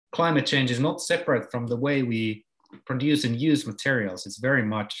climate change is not separate from the way we produce and use materials. It's very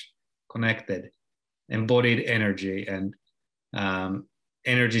much connected, embodied energy, and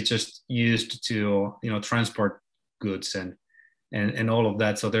energy just used to transport goods and all of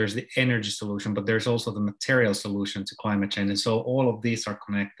that. So there's the energy solution, but there's also the material solution to climate change. And so all of these are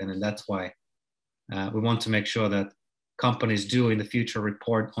connected, and that's why we want to make sure that companies do in the future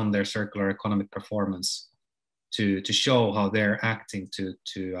report on their circular economic performance to show how they're acting to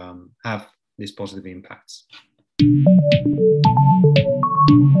have these positive impacts.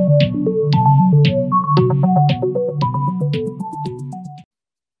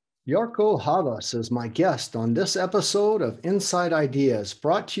 Jarkko Havas is my guest on this episode of Inside Ideas,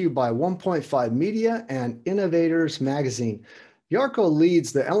 brought to you by 1.5 Media and Innovators magazine. Jarkko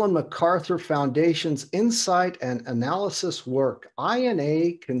leads the Ellen MacArthur Foundation's Insight and Analysis work.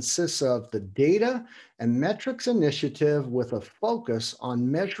 I&A consists of the Data and Metrics Initiative with a focus on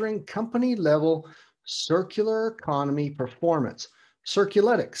measuring company-level circular economy performance,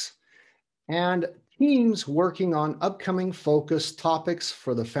 Circulytics, and teams working on upcoming focus topics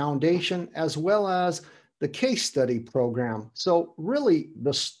for the foundation, as well as the case study program. So really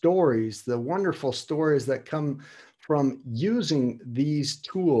the stories, the wonderful stories that come from using these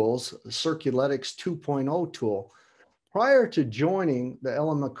tools, the Circulytics 2.0 tool. Prior to joining the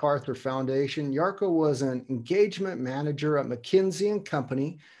Ellen MacArthur Foundation, Jarkko was an engagement manager at McKinsey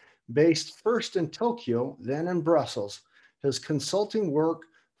Company, based first in Tokyo, then in Brussels. His consulting work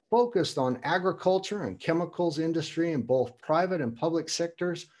focused on agriculture and chemicals industry in both private and public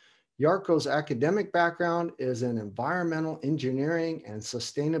sectors. Jarkko's academic background is in environmental engineering and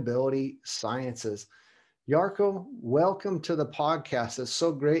sustainability sciences. Jarkko, welcome to the podcast. It's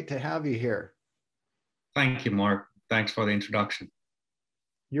so great to have you here. Thank you, Mark. Thanks for the introduction.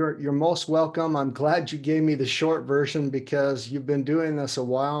 You're most welcome. I'm glad you gave me the short version because you've been doing this a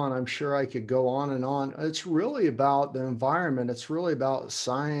while and I'm sure I could go on and on. It's really about the environment. It's really about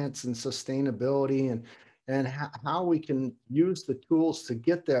science and sustainability and how we can use the tools to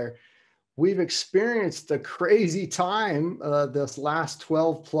get there. We've experienced a crazy time this last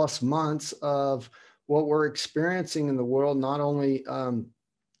 12 plus months of what we're experiencing in the world, not only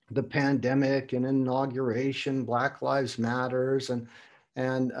the pandemic and inauguration, Black Lives Matters, and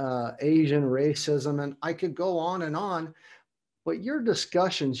Asian racism, and I could go on, but your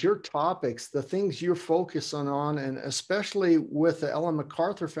discussions, your topics, the things you're focusing on, and especially with the Ellen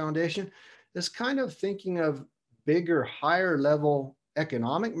MacArthur Foundation, is kind of thinking of bigger, higher level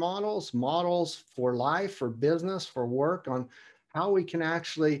economic models for life, for business, for work, on how we can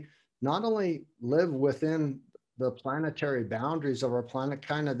actually not only live within the planetary boundaries of our planet,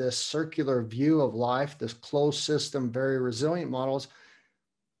 kind of this circular view of life, this closed system, very resilient models,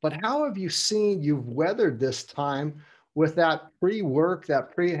 but how have you seen you've weathered this time with that pre-work,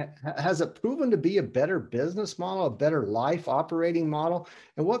 has it proven to be a better business model, a better life operating model?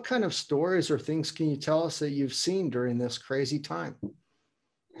 And what kind of stories or things can you tell us that you've seen during this crazy time?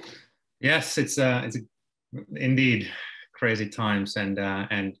 Yes, it's indeed crazy times. And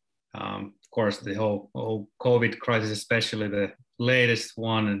of course, the whole COVID crisis, especially the latest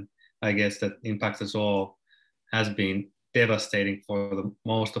one, and I guess that impacts us all, has been devastating for the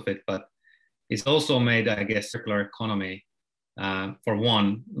most of it, but it's also made, I guess, circular economy, for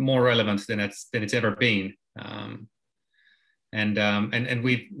one, more relevant than it's ever been, and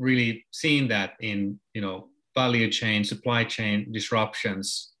we've really seen that in value chain, supply chain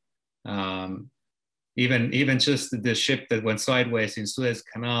disruptions, even just the ship that went sideways in Suez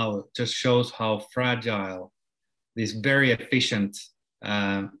Canal just shows how fragile these very efficient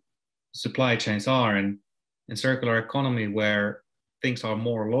supply chains are, and circular economy, where things are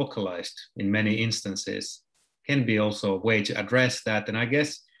more localized in many instances, can be also a way to address that. And I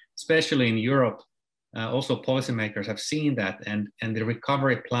guess, especially in Europe, also policymakers have seen that, and the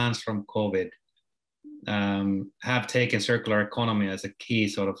recovery plans from COVID have taken circular economy as a key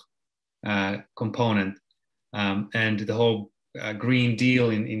sort of component. And the whole Green Deal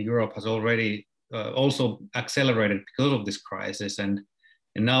in Europe has already also accelerated because of this crisis. And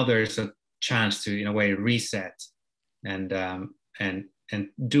now there's a chance to, in a way, reset and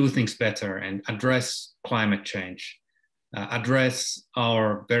do things better and address climate change, address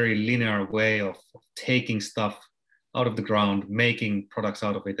our very linear way of taking stuff out of the ground, making products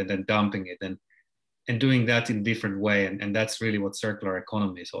out of it, and then dumping it, and doing that in a different way. And that's really what circular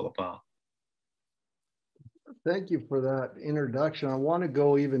economy is all about. Thank you for that introduction. I want to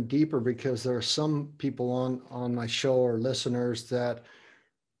go even deeper because there are some people on my show or listeners that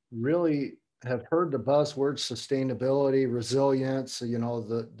really have heard the buzzwords sustainability, resilience,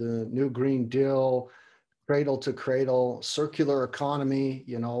 the new Green Deal, cradle to cradle, circular economy.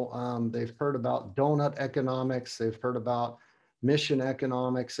 They've heard about donut economics. They've heard about mission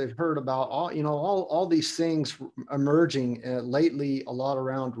economics. They've heard about all these things emerging lately, a lot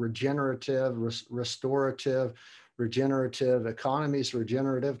around regenerative, restorative, regenerative economies,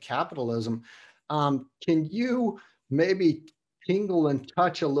 regenerative capitalism. Can you maybe tingle and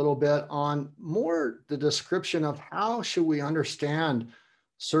touch a little bit on more the description of how should we understand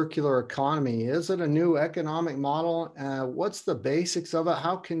circular economy? Is it a new economic model? What's the basics of it?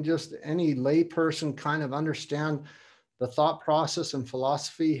 How can just any layperson kind of understand the thought process and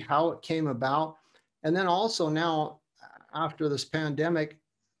philosophy, how it came about? And then also now, after this pandemic,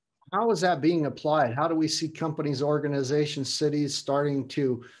 how is that being applied? How do we see companies, organizations, cities starting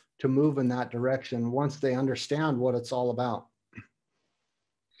to move in that direction once they understand what it's all about?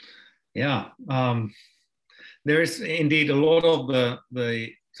 Yeah, there is indeed a lot of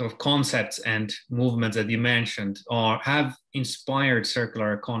the sort of concepts and movements that you mentioned have inspired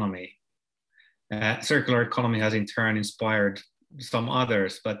circular economy. Circular economy has in turn inspired some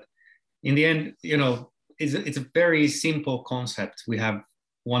others, but in the end, it's a very simple concept. We have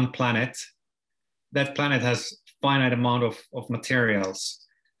one planet. That planet has finite amount of materials,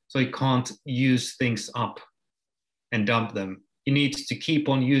 so you can't use things up and dump them. You need to keep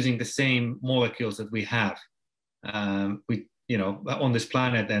on using the same molecules that we have, on this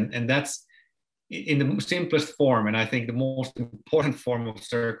planet, and that's in the simplest form. And I think the most important form of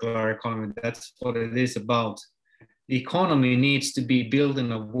circular economy. That's what it is about. The economy needs to be built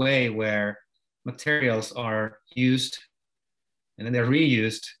in a way where materials are used, and then they're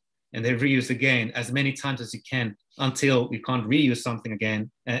reused, and they're reused again as many times as you can until you can't reuse something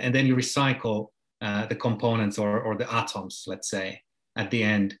again, and then you recycle the components or the atoms, let's say, at the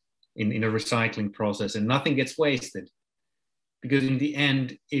end in a recycling process, and nothing gets wasted. Because in the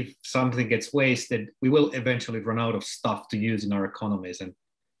end, if something gets wasted, we will eventually run out of stuff to use in our economies.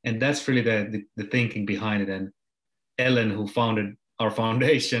 And that's really the thinking behind it. And Ellen, who founded our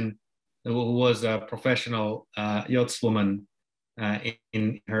foundation, who was a professional yachtswoman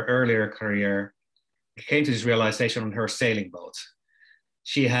in her earlier career, came to this realization on her sailing boat.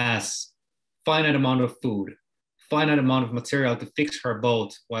 She has finite amount of food, finite amount of material to fix her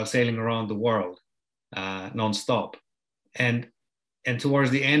boat while sailing around the world nonstop. And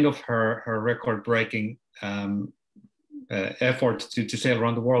towards the end of her record-breaking effort to sail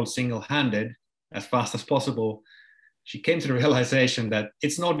around the world single-handed as fast as possible, she came to the realization that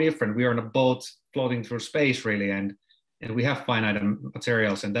it's no different. We are on a boat floating through space, really, and we have finite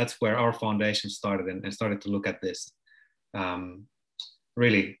materials, and that's where our foundation started and started to look at this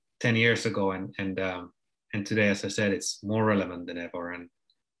really 10 years ago, and today, as I said, it's more relevant than ever.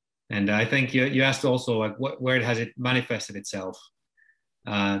 And I think you asked also, like, where has it manifested itself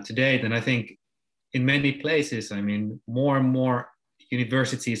today? Then I think in many places, I mean, more and more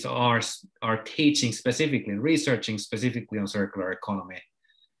universities are teaching specifically, researching specifically on circular economy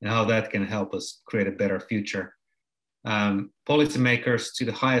and how that can help us create a better future. Policymakers to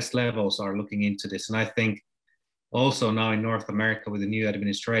the highest levels are looking into this, and I think also now in North America with the new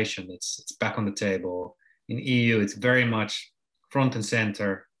administration, it's back on the table. In EU, it's very much front and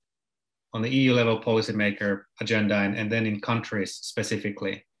center on the EU level policymaker agenda, and then in countries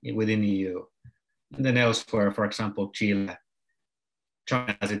specifically within EU. And then elsewhere, for example, China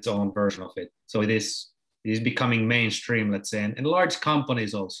has its own version of it. So it is becoming mainstream, let's say, and large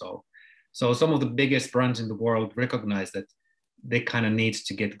companies also. So some of the biggest brands in the world recognize that they kind of need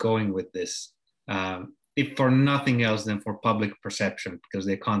to get going with this, if for nothing else than for public perception, because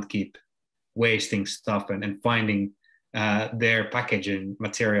they can't keep wasting stuff and finding their packaging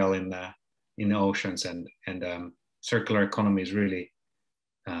material in the oceans, and circular economy is really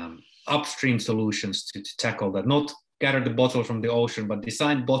upstream solutions to tackle that. Not gather the bottle from the ocean, but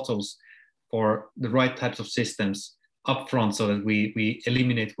design bottles for the right types of systems upfront so that we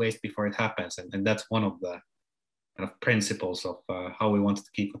eliminate waste before it happens. And that's one of the kind of principles of how we want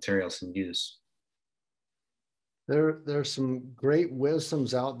to keep materials in use. There's some great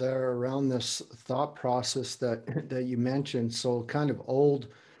wisdoms out there around this thought process that you mentioned. So kind of old,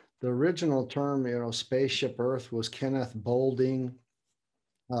 the original term, Spaceship Earth, was Kenneth Boulding,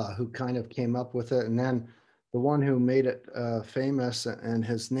 who kind of came up with it. And then the one who made it famous, and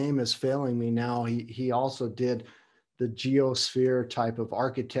his name is failing me now, he also did the geosphere type of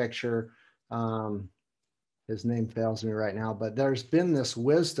architecture. His name fails me right now, but there's been this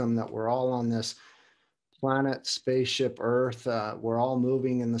wisdom that we're all on this planet, spaceship Earth. We're all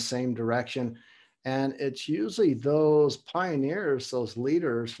moving in the same direction. And it's usually those pioneers, those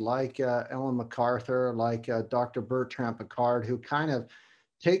leaders like Ellen MacArthur, like Dr. Bertrand Piccard, who kind of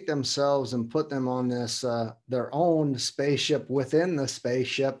take themselves and put them on this, their own spaceship within the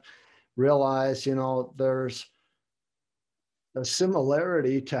spaceship, realize, there's a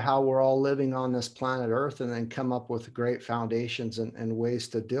similarity to how we're all living on this planet Earth, and then come up with great foundations and ways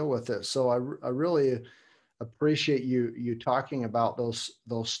to deal with it. So I really appreciate you talking about those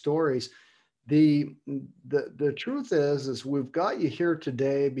stories. The truth is we've got you here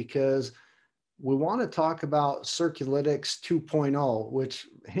today because we want to talk about Circulytics 2.0, which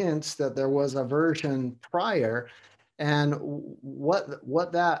hints that there was a version prior, and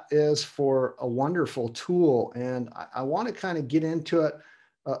what that is for a wonderful tool. And I want to kind of get into it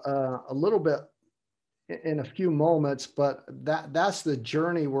a little bit in a few moments, but that's the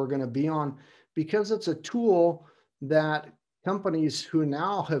journey we're going to be on, because it's a tool that companies who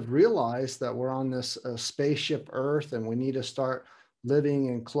now have realized that we're on this spaceship Earth, and we need to start living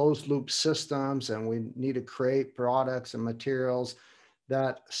in closed loop systems, and we need to create products and materials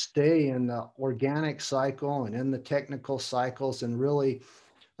that stay in the organic cycle and in the technical cycles, and really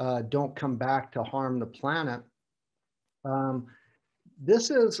don't come back to harm the planet.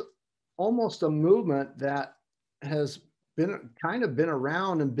 This is almost a movement that has been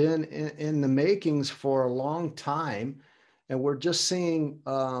around and been in the makings for a long time. And we're just seeing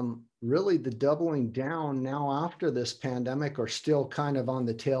really the doubling down now after this pandemic, or still kind of on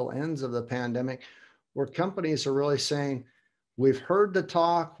the tail ends of the pandemic, where companies are really saying, we've heard the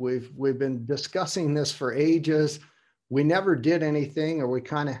talk, we've been discussing this for ages, we never did anything, or we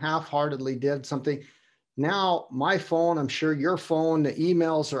kind of half-heartedly did something. Now my phone, I'm sure your phone, the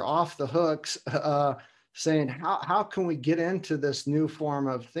emails are off the hooks, saying how can we get into this new form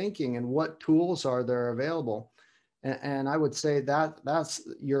of thinking, and what tools are there available? And I would say that's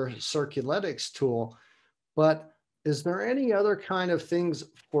your Circulytics tool. But is there any other kind of things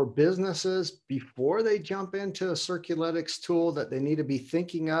for businesses before they jump into a Circulytics tool that they need to be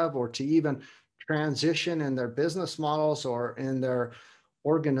thinking of, or to even transition in their business models or in their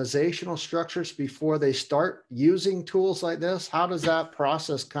organizational structures before they start using tools like this? How does that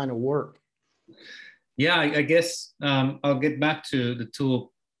process kind of work? Yeah, I guess I'll get back to the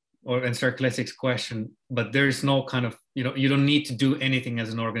tool and Circulytics question, but there is no kind of, you don't need to do anything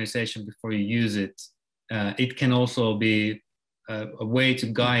as an organization before you use it. It can also be a way to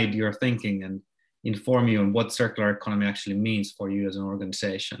guide your thinking and inform you on what circular economy actually means for you as an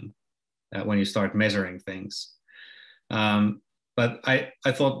organization when you start measuring things. But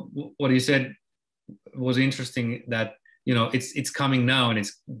I thought what you said was interesting, that it's coming now and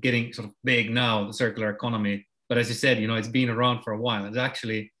it's getting sort of big now, the circular economy. But as you said, it's been around for a while.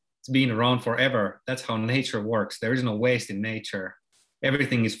 It's been around forever. That's how nature works. There is no waste in nature.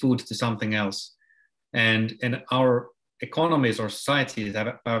 Everything is food to something else. And our economies or societies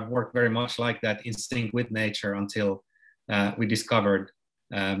have worked very much like that, in sync with nature, until we discovered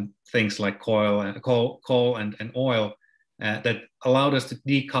things like coal and oil that allowed us to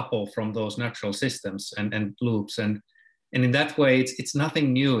decouple from those natural systems and loops. And in that way, it's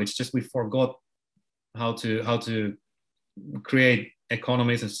nothing new. It's just we forgot how to create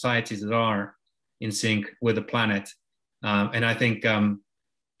economies and societies that are in sync with the planet. And I think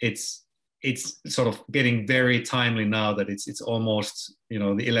it's sort of getting very timely now that it's almost the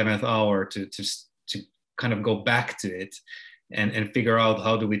 11th hour to kind of go back to it and figure out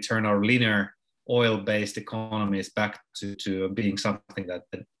how do we turn our linear oil-based economies back to being something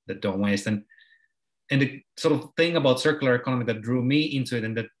that don't waste. And the sort of thing about circular economy that drew me into it,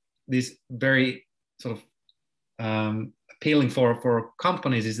 and that this very sort of appealing for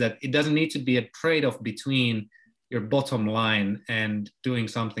companies, is that it doesn't need to be a trade-off between your bottom line and doing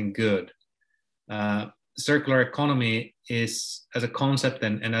something good. Circular economy is, as a concept,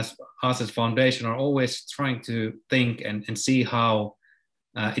 and as us as foundation, are always trying to think and see how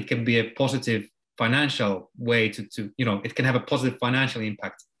it can be a positive financial way to it can have a positive financial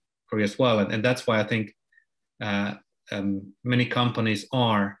impact for you as well. And that's why I think many companies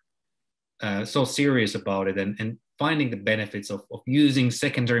are so serious about it, and finding the benefits of using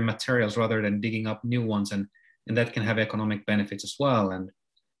secondary materials rather than digging up new ones, and that can have economic benefits as well. And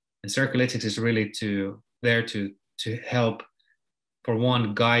Circulytics is really there to help, for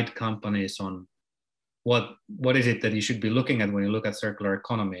one, guide companies on what is it that you should be looking at when you look at circular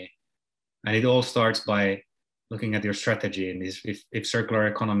economy. And it all starts by looking at your strategy, and if circular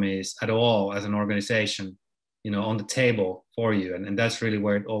economy is at all, as an organization, on the table for you. And that's really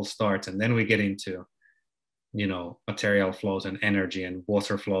where it all starts. And then we get into material flows and energy and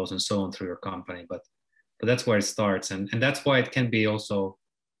water flows and so on through your company. But that's where it starts. And that's why it can be also,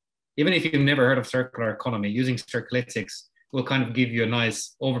 even if you've never heard of circular economy, using Circulytics will kind of give you a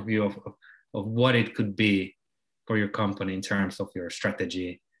nice overview of what it could be. for your company in terms of your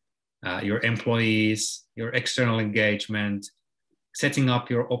strategy, your employees, your external engagement, setting up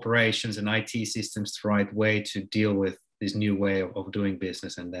your operations and IT systems the right way to deal with this new way of doing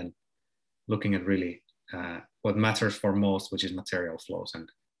business, and then looking at really what matters for most, which is material flows, and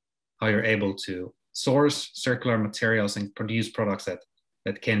how you're able to source circular materials and produce products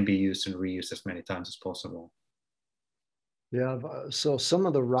that can be used and reused as many times as possible. Yeah, so some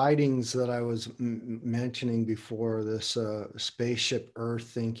of the writings that I was mentioning before, this spaceship Earth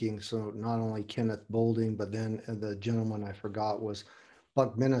thinking, so not only Kenneth Boulding, but then the gentleman I forgot was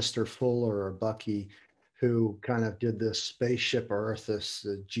Buckminster Fuller, or Bucky, who kind of did this spaceship Earth, this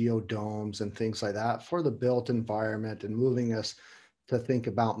geodomes and things like that for the built environment, and moving us to think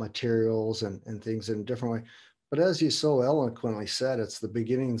about materials and things in a different way. But as you so eloquently said, it's the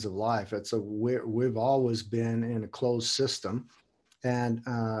beginnings of life. We've always been in a closed system, and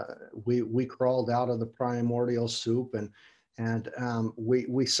we crawled out of the primordial soup, and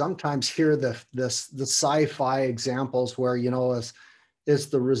we sometimes hear the sci-fi examples where, you know, is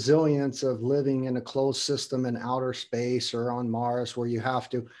the resilience of living in a closed system in outer space or on Mars, where you have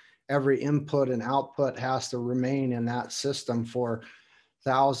to, every input and output has to remain in that system for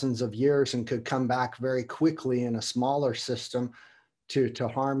thousands of years and could come back very quickly in a smaller system to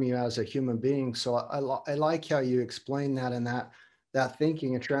harm you as a human being. So I like how you explain that, and that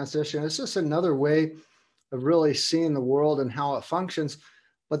thinking and transition. It's just another way of really seeing the world and how it functions.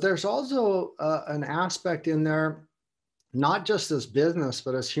 But there's also an aspect in there, not just as business,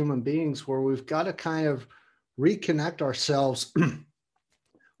 but as human beings, where we've got to kind of reconnect ourselves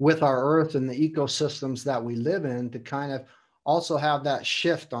with our earth and the ecosystems that we live in, to kind of also have that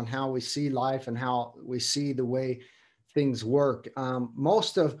shift on how we see life and how we see the way things work.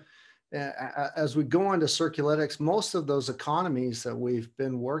 As we go into Circulytics, most of those economies that we've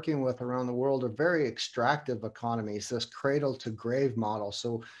been working with around the world are very extractive economies, this cradle to grave model.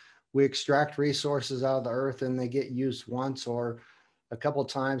 So we extract resources out of the earth and they get used once or a couple of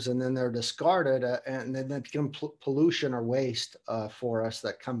times, and then they're discarded, and then they become pollution or waste for us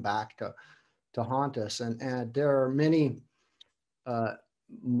that come back to haunt us. And there are many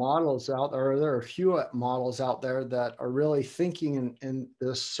models out there, or there are a few models out there that are really thinking in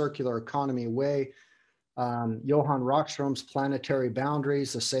this circular economy way. Johan Rockström's Planetary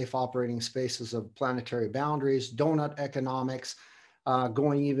Boundaries, the safe operating spaces of planetary boundaries, donut economics,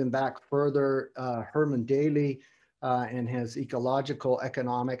 going even back further, Herman Daly and his ecological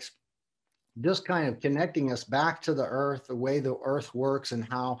economics, just kind of connecting us back to the earth, the way the earth works and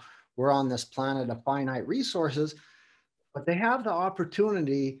how we're on this planet of finite resources. But they have the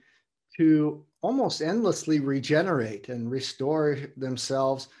opportunity to almost endlessly regenerate and restore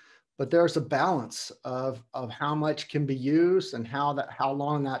themselves. But there's a balance of how much can be used and how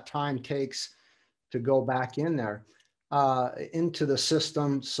long that time takes to go back in there into the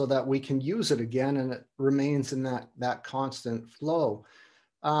system, so that we can use it again and it remains in that constant flow.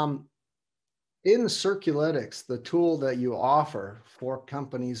 In Circulytics, the tool that you offer for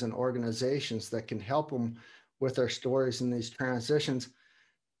companies and organizations that can help them with their stories in these transitions,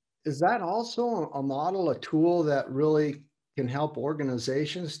 is that also a model, a tool that really can help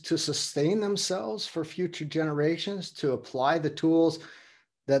organizations to sustain themselves for future generations, to apply the tools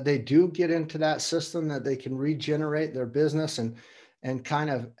that they do get into that system, that they can regenerate their business and kind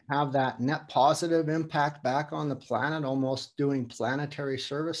of have that net positive impact back on the planet, almost doing planetary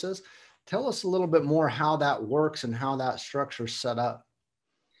services? Tell us a little bit more how that works and how that structure is set up.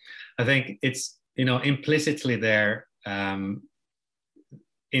 I think it's, you know, implicitly there in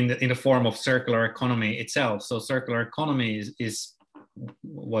the form of circular economy itself. So circular economy is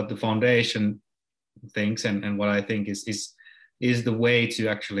what the foundation thinks, and what I think is the way to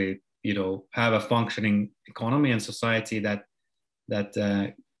actually, you know, have a functioning economy and society that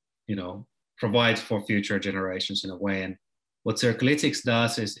you know, provides for future generations in a way. And what Circulytics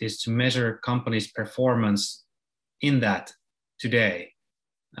does is to measure companies' performance in that today.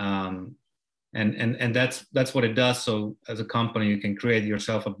 And that's what it does. So as a company, you can create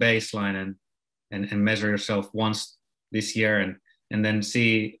yourself a baseline and measure yourself once this year, and then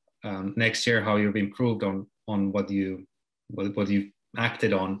see next year how you've improved on what you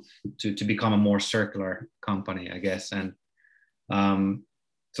acted on to become a more circular company, I guess. And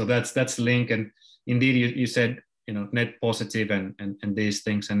so that's the link. And indeed, you said, you know, net positive and these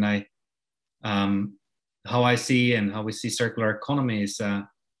things. And how I see and how we see circular economy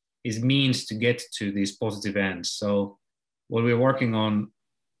is means to get to these positive ends. So what we're working on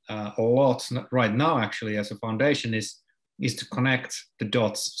a lot right now, actually, as a foundation, is to connect the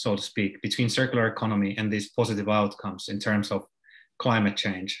dots, so to speak, between circular economy and these positive outcomes in terms of climate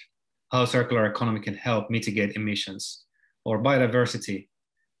change. how circular economy can help mitigate emissions, or biodiversity,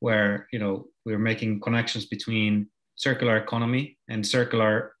 where we're making connections between circular economy and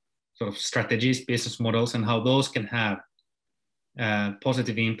circular sort of strategies, business models, and how those can have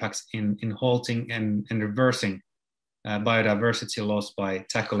positive impacts in halting and reversing biodiversity loss by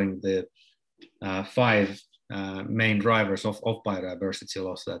tackling the 5 main drivers of biodiversity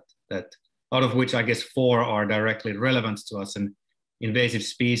loss, that out of which I guess 4 are directly relevant to us, and invasive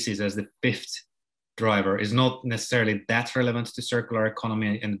species as the 5th driver is not necessarily that relevant to circular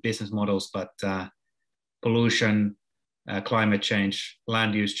economy and business models, but pollution, climate change,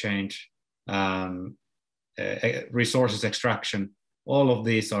 land use change, resources extraction, all of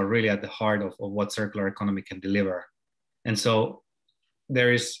these are really at the heart of what circular economy can deliver. And so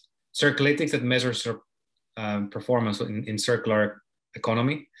there is Circulytics that measures performance in circular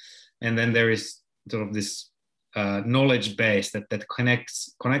economy, and then there is sort of this knowledge base that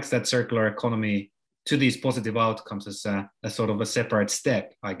connects that circular economy to these positive outcomes as a sort of a separate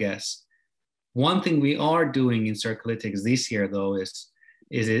step, I guess. One thing we are doing in Circulytics this year, though, is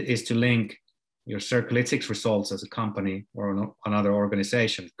to link your Circulytics results as a company or another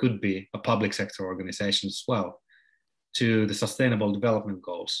organization, could be a public sector organization as well, to the Sustainable Development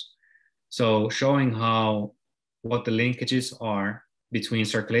Goals. So showing what the linkages are between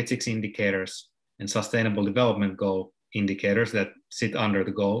Circulytics indicators and Sustainable Development Goal indicators that sit under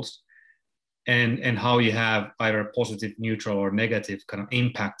the goals, and how you have either a positive, neutral, or negative kind of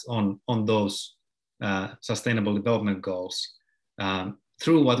impact on those Sustainable Development Goals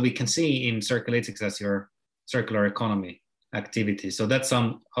through what we can see in Circulytics as your circular economy activity. So that's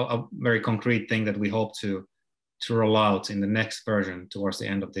a very concrete thing that we hope to roll out in the next version towards the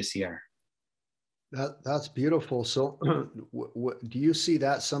end of this year. That's beautiful. So do you see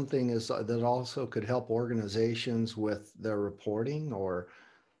that something that also could help organizations with their reporting, or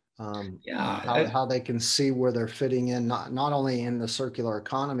how they can see where they're fitting in, not only in the circular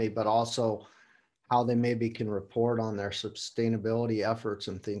economy, but also how they maybe can report on their sustainability efforts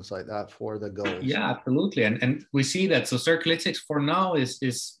and things like that for the goals? Yeah, absolutely. And we see that. So Circulytics for now is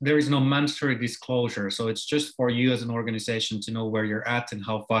there is no mandatory disclosure. So it's just for you as an organization to know where you're at and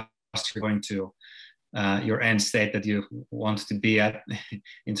how fast you're going to your end state that you want to be at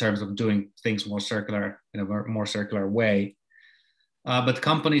in terms of doing things more circular, in a more circular way. But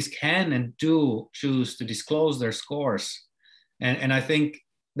companies can and do choose to disclose their scores. And I think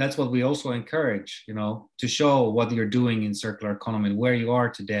that's what we also encourage, to show what you're doing in circular economy and where you are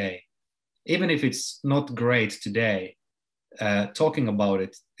today. Even if it's not great today, talking about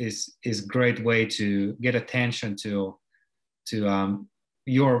it is a great way to get attention to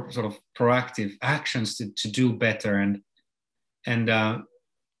your sort of proactive actions to do better. And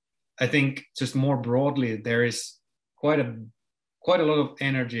I think just more broadly, there is quite a lot of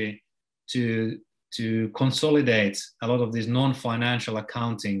energy to consolidate a lot of these non-financial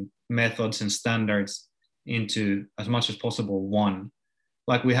accounting methods and standards into, as much as possible, one,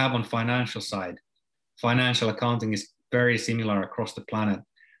 like we have on financial side. Financial accounting is very similar across the planet.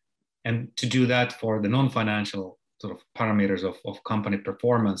 And to do that for the non-financial sort of parameters of company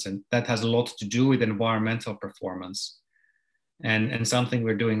performance, and that has a lot to do with environmental performance. And something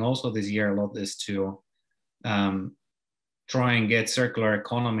we're doing also this year a lot is to try and get circular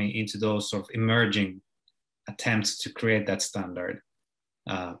economy into those sort of emerging attempts to create that standard,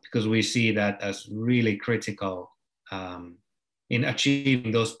 because we see that as really critical in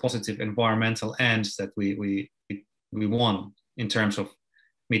achieving those positive environmental ends that we want in terms of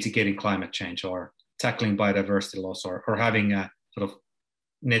mitigating climate change or tackling biodiversity loss or having a sort of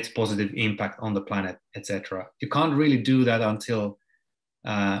net positive impact on the planet, etc. You can't really do that until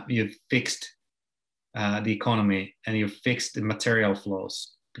you've fixed the economy and you've fixed the material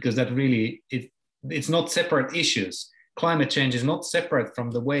flows, because that really, it's not separate issues. Climate change is not separate from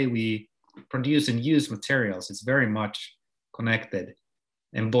the way we produce and use materials. It's very much connected.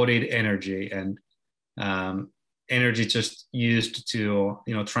 Embodied energy and energy just used to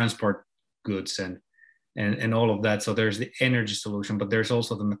transport goods and all of that. So there's the energy solution, but there's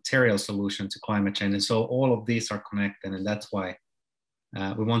also the material solution to climate change. And so all of these are connected, and that's why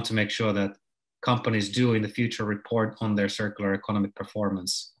we want to make sure that companies do in the future report on their circular economic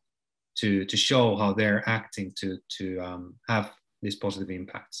performance to show how they're acting to have these positive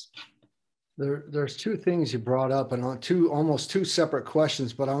impacts. There's two things you brought up, and almost two separate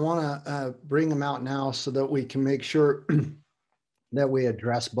questions, but I want to bring them out now so that we can make sure that we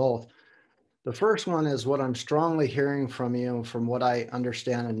address both. The first one is what I'm strongly hearing from you, from what I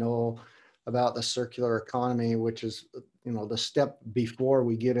understand and know about the circular economy, which is the step before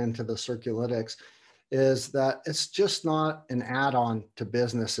we get into the Circulytics, is that it's just not an add-on to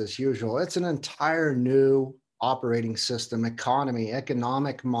business as usual. It's an entire new operating system, economy,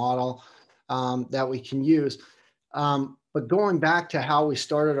 economic model that we can use. But going back to how we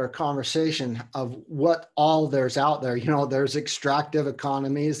started our conversation of what all there's out there, there's extractive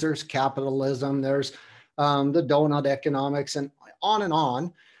economies, there's capitalism, there's the donut economics, and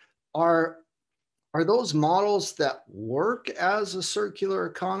on, are those models that work as a circular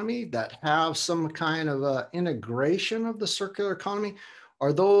economy, that have some kind of integration of the circular economy?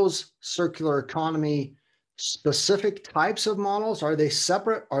 Are those circular economy specific types of models? Are they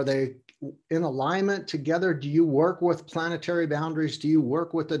separate? Are they in alignment together? Do you work with planetary boundaries? Do you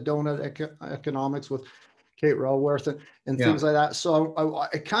work with the donut economics with Kate Raworth and things like that? So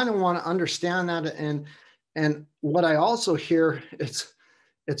I kind of want to understand that. And what I also hear,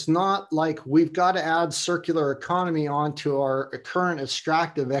 it's not like we've got to add circular economy onto our current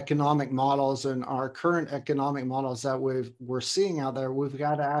extractive economic models and our current economic models that we're seeing out there. We've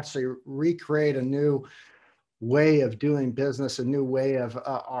got to actually recreate a new way of doing business, a new way of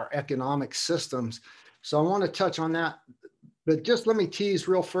our economic systems. So I want to touch on that, but just let me tease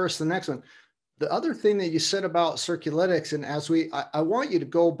real first the next one. The other thing that you said about Circulytics, and I want you to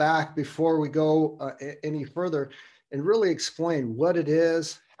go back before we go any further and really explain what it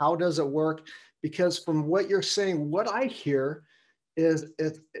is, how does it work? Because from what you're saying, what I hear is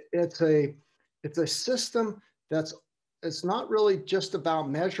it's a system it's not really just about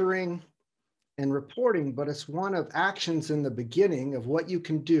measuring and reporting, but it's one of actions in the beginning of what you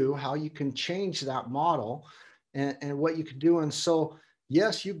can do, how you can change that model, and what you can do. And so,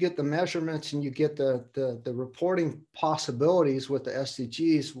 yes, you get the measurements and you get the reporting possibilities with the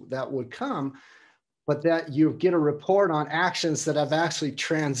SDGs that would come, but that you get a report on actions that have actually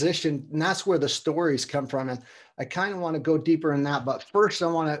transitioned. And that's where the stories come from. And I kind of want to go deeper in that. But first, I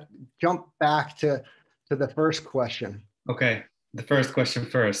want to jump back to the first question. Okay, the first question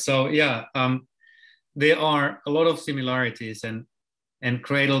first. So yeah, there are a lot of similarities, and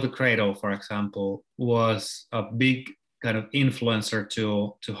Cradle to Cradle, for example, was a big kind of influencer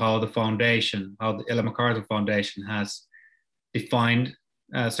to how the foundation, how the Ellen MacArthur Foundation has defined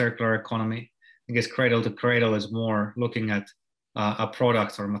circular economy. I guess Cradle to Cradle is more looking at a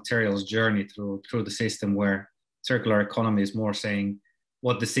product or materials journey through the system, where circular economy is more saying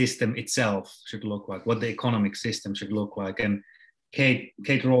what the system itself should look like, what the economic system should look like. And Kate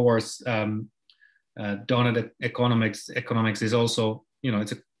Raworth's donut economics is also,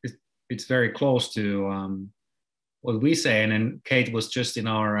 it's very close to what we say. And then Kate was just in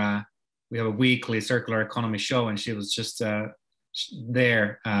our, we have a weekly circular economy show, and she was just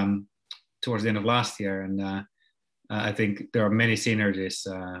there towards the end of last year. And I think there are many synergies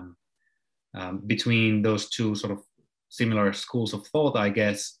between those two sort of similar schools of thought, I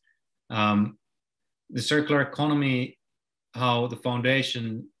guess. The circular economy, how the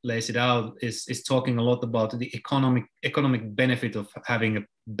foundation lays it out, is talking a lot about the economic benefit of having a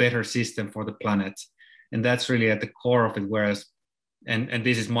better system for the planet. And that's really at the core of it. Whereas, and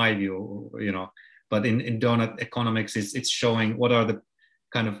this is my view, but in donut economics, it's showing what are the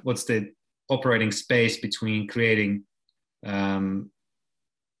kind of, what's the operating space between creating sort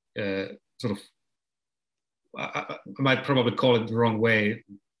of, I might probably call it the wrong way.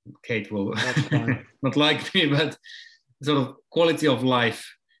 Kate will not like me, but sort of quality of life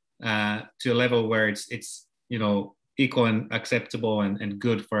to a level where it's equal and acceptable and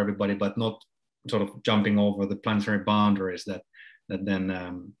good for everybody, but not sort of jumping over the planetary boundaries that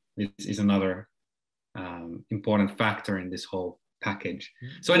then is another important factor in this whole package.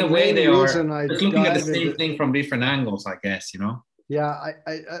 So in a way, they are just looking at the same thing from different angles, I guess. Yeah,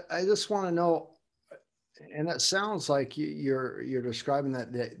 I just want to know. And it sounds like you're describing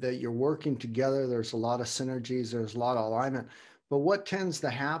that you're working together. There's a lot of synergies. There's a lot of alignment. But what tends to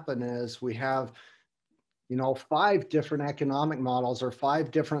happen is we have, 5 different economic models or 5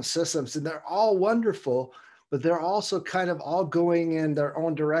 different systems, and they're all wonderful, but they're also kind of all going in their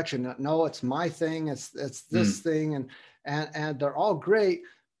own direction. No, it's my thing. It's this thing, and they're all great.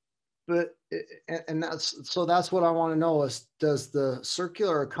 But that's what I want to know is, does the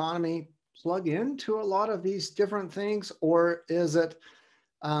circular economy plug into a lot of these different things, or is it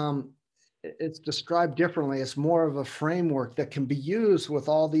it's described differently? It's more of a framework that can be used with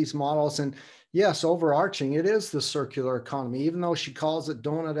all these models. And yes, overarching, it is the circular economy. Even though she calls it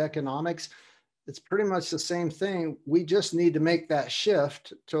donut economics, it's pretty much the same thing. We just need to make that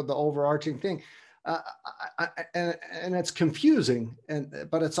shift to the overarching thing. And it's confusing,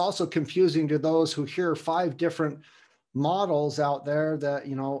 but it's also confusing to those who hear 5 different models out there that,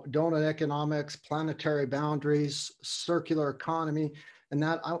 donut economics, planetary boundaries, circular economy, and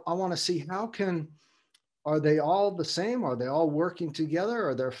that I want to see how can are they all the same? Are they all working together?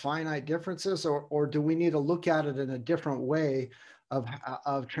 Are there finite differences, or do we need to look at it in a different way of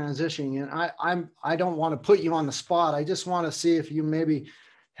transitioning? And I don't want to put you on the spot. I just want to see if you maybe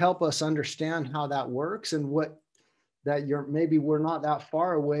help us understand how that works, and what that maybe we're not that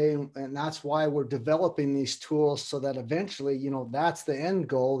far away, and that's why we're developing these tools, so that eventually, that's the end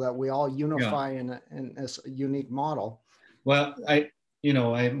goal, that we all unify in this unique model. Well,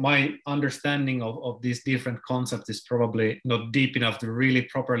 my understanding of these different concepts is probably not deep enough to really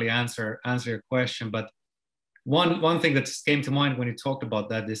properly answer your question. But one thing that just came to mind when you talked about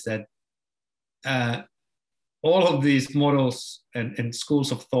that is that all of these models and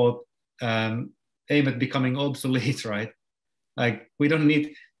schools of thought aim at becoming obsolete, right? Like, we don't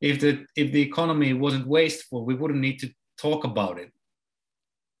need, if the economy wasn't wasteful, we wouldn't need to talk about it,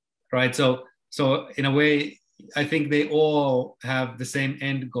 right? So in a way, I think they all have the same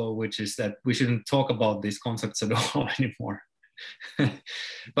end goal, which is that we shouldn't talk about these concepts at all anymore.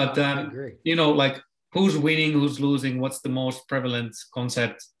 But I agree. Like, who's winning, who's losing, what's the most prevalent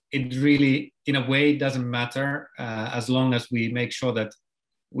concept? It really, in a way, doesn't matter as long as we make sure that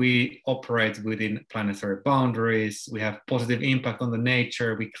we operate within planetary boundaries, we have positive impact on the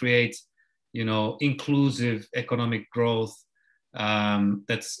nature, we create, inclusive economic growth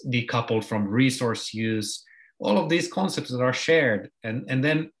that's decoupled from resource use. All of these concepts that are shared, and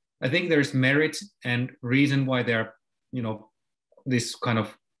then I think there's merit and reason why they're, these kind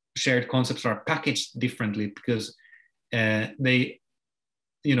of shared concepts are packaged differently, because they,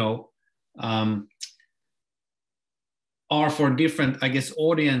 are for different, I guess,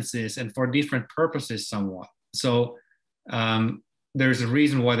 audiences and for different purposes somewhat. So there's a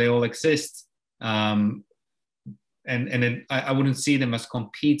reason why they all exist. I wouldn't see them as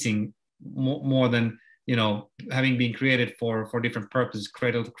competing more than, having been created for different purposes.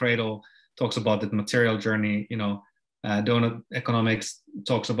 Cradle to Cradle talks about the material journey, donut economics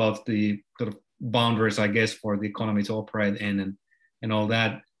talks about the sort of boundaries, I guess, for the economy to operate in, and all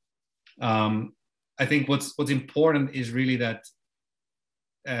that. I think what's important is really that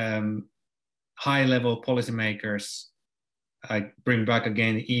high-level policymakers, I bring back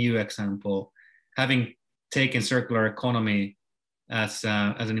again the EU example, having taken circular economy as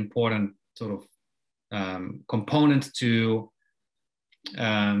an important sort of component to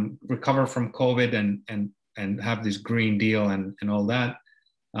recover from COVID and have this Green Deal and all that.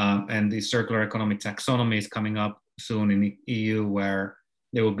 And the circular economic taxonomy is coming up soon in the EU, where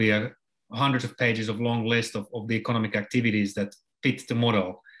there will be hundreds of pages of long list of the economic activities that fit the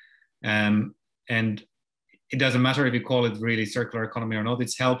model. And it doesn't matter if you call it really circular economy or not.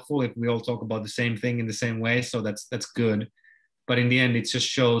 It's helpful if we all talk about the same thing in the same way. So that's good. But in the end, it just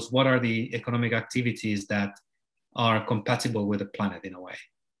shows what are the economic activities that are compatible with the planet in a way.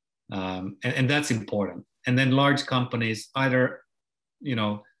 And that's important. And then large companies, either,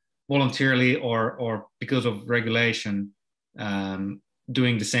 voluntarily or because of regulation,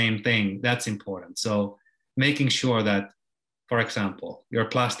 doing the same thing, that's important. So making sure that, for example, your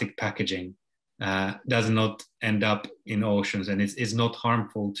plastic packaging does not end up in oceans and is not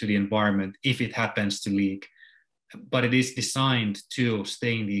harmful to the environment if it happens to leak, but it is designed to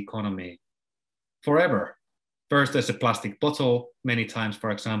stay in the economy forever. First as a plastic bottle, many times,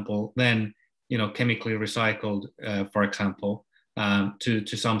 for example, then chemically recycled, for example, to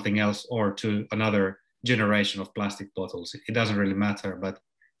something else or to another generation of plastic bottles. It doesn't really matter, but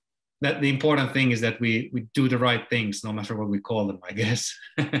the important thing is that we do the right things, no matter what we call them, I guess.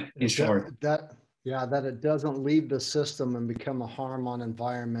 In short, that it doesn't leave the system and become a harm on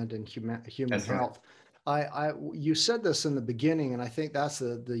environment and human health. Right. You said this in the beginning, and I think that's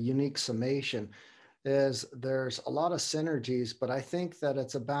the unique summation. Is there's a lot of synergies, but I think that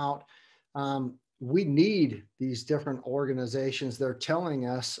it's about we need these different organizations. They're telling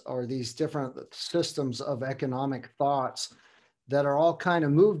us, or these different systems of economic thoughts that are all kind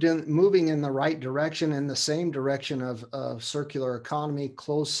of moving in the right direction, in the same direction of circular economy,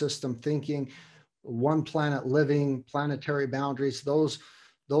 closed system thinking, one planet living, planetary boundaries, those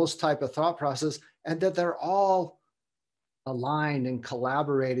type of thought process, and that they're all aligned and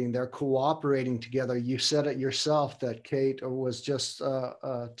collaborating. They're cooperating together. You said it yourself that Kate was just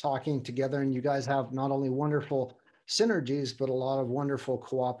talking together, and you guys have not only wonderful synergies, but a lot of wonderful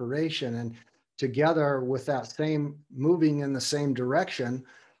cooperation. And together with that same moving in the same direction,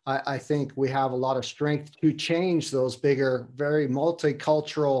 I think we have a lot of strength to change those bigger, very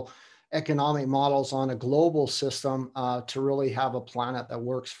multicultural economic models on a global system to really have a planet that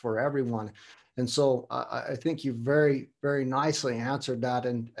works for everyone. And so I think you very, very nicely answered that.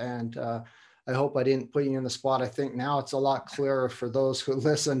 And I hope I didn't put you in the spot. I think now it's a lot clearer for those who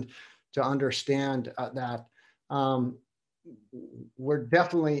listened to understand that we're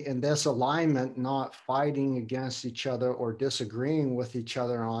definitely in this alignment, not fighting against each other or disagreeing with each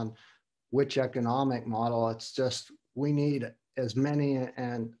other on which economic model. It's just we need as many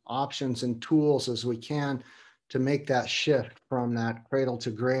and options and tools as we can to make that shift from that cradle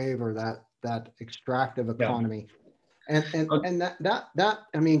to grave or that extractive economy. Yeah. And that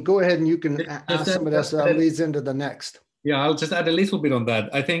I mean, go ahead and you can ask some of this leads into the next. Yeah, I'll just add a little bit on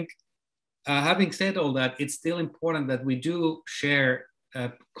that. I think having said all that, it's still important that we do share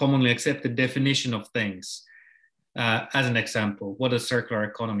a commonly accepted definition of things. As an example, what does circular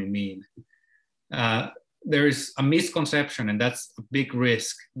economy mean? There is a misconception, and that's a big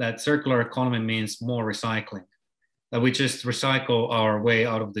risk, that circular economy means more recycling, that we just recycle our way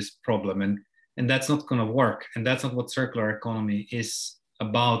out of this problem. And that's not going to work. And that's not what circular economy is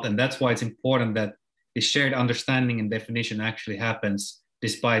about. And that's why it's important that the shared understanding and definition actually happens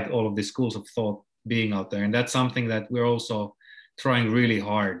despite all of the schools of thought being out there. And that's something that we're also trying really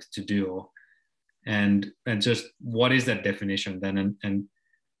hard to do. And just what is that definition then? And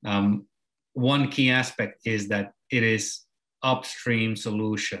one key aspect is that it is upstream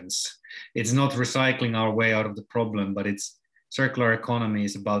solutions. It's not recycling our way out of the problem, but it's circular economy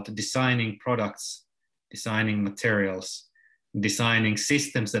is about designing products, designing materials, designing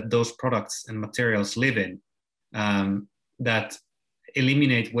systems that those products and materials live in, that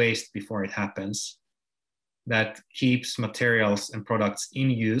eliminate waste before it happens, that keeps materials and products in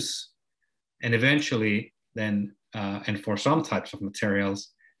use, and eventually then, and for some types of materials,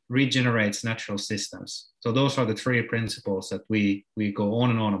 regenerates natural systems. So those are the three principles that we go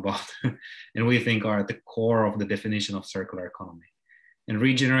on and on about and we think are at the core of the definition of circular economy. And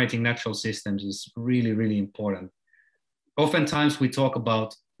regenerating natural systems is really, really important. Oftentimes we talk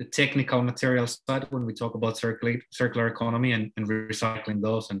about the technical material side when we talk about circular economy and recycling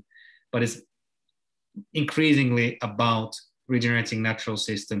those, but it's increasingly about regenerating natural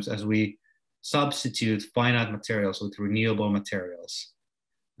systems as we substitute finite materials with renewable materials.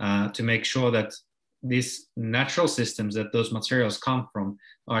 To make sure that these natural systems that those materials come from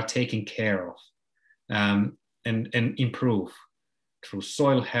are taken care of, and improve through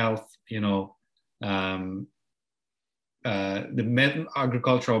soil health, the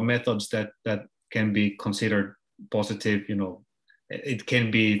agricultural methods that can be considered positive. It can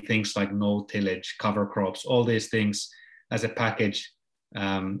be things like no tillage, cover crops, all these things as a package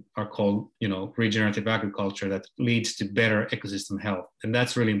are called, regenerative agriculture that leads to better ecosystem health. And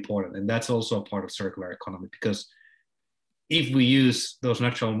that's really important. And that's also a part of circular economy, because if we use those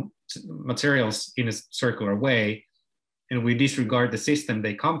natural materials in a circular way and we disregard the system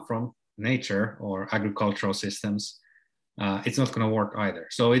they come from, nature or agricultural systems, it's not going to work either.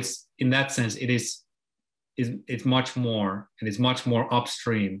 So it's, in that sense, it's much more, and it's much more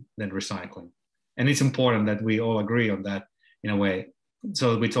upstream than recycling. And it's important that we all agree on that in a way.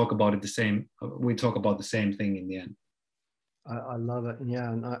 So we talk about the same thing in the end. I love it.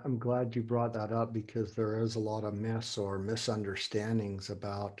 Yeah, and I'm glad you brought that up, because there is a lot of myths or misunderstandings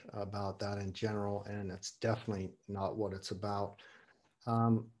about that in general, and it's definitely not what it's about.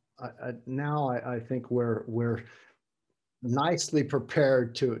 Now I think we're nicely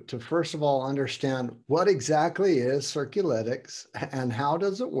prepared to first of all understand what exactly is Circulytics and how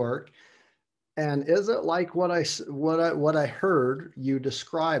does it work. And is it like what I heard you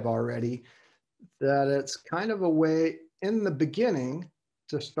describe already, that it's kind of a way in the beginning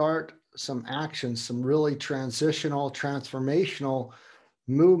to start some actions, some really transformational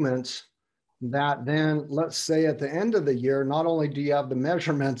movements that then, let's say at the end of the year, not only do you have the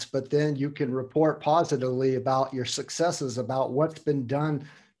measurements, but then you can report positively about your successes, about what's been done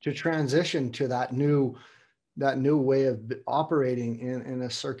to transition to that new way of operating in a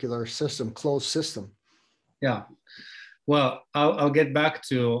circular system, closed system. Yeah. Well, I'll get back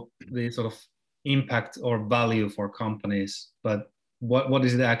to the sort of impact or value for companies, but what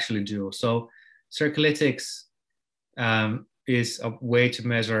does it actually do? So Circulytics is a way to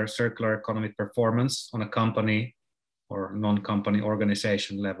measure circular economy performance on a company or non-company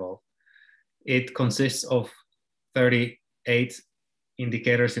organization level. It consists of 38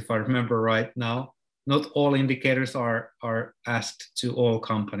 indicators, if I remember right now. Not all indicators are asked to all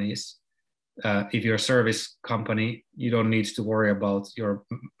companies. If you're a service company, you don't need to worry about your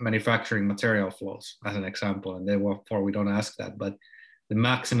manufacturing material flows, as an example, and therefore we don't ask that. But the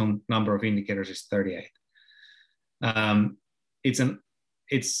maximum number of indicators is 38. It's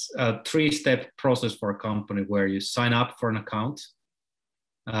a three-step process for a company where you sign up for an account,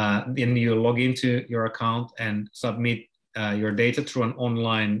 then you log into your account and submit your data through an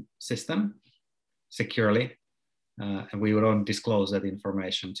online system securely. and we don't disclose that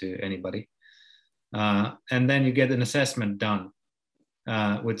information to anybody. And then you get an assessment done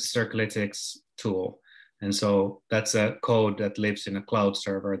with Circulytics tool. And so that's a code that lives in a cloud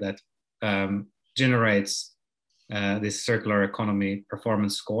server that generates this circular economy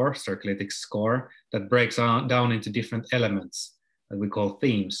performance score, Circulytics score, that breaks down into different elements that we call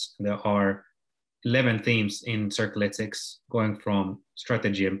themes. There are 11 themes in Circulytics, going from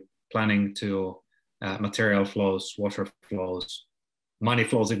strategy and planning to material flows, water flows, money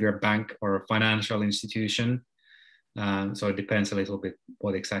flows if you're a bank or a financial institution. So it depends a little bit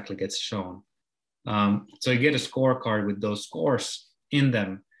what exactly gets shown. So you get a scorecard with those scores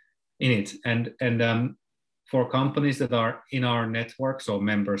in it. And for companies that are in our network, so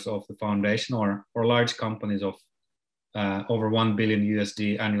members of the foundation or large companies of over 1 billion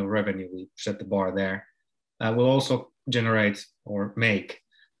USD annual revenue, we set the bar there. We'll also generate or make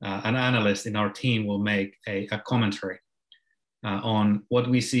an analyst in our team will make a commentary on what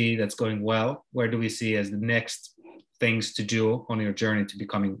we see that's going well, where do we see as the next things to do on your journey to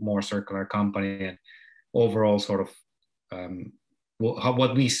becoming more circular company, and overall sort of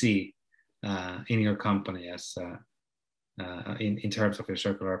what we see in your company as in terms of your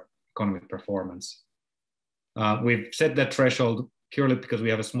circular economy performance. We've set that threshold purely because we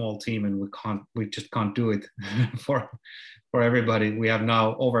have a small team and we just can't do it for everybody. We have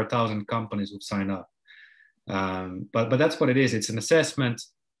now over 1,000 companies who've signed up. But that's what it is. It's an assessment,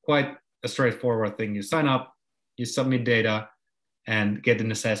 quite a straightforward thing. You sign up, you submit data, and get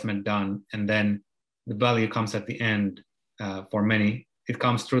an assessment done. And then the value comes at the end for many. It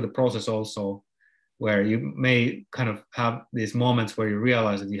comes through the process also, where you may kind of have these moments where you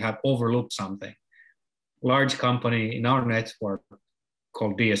realize that you have overlooked something. Large company in our network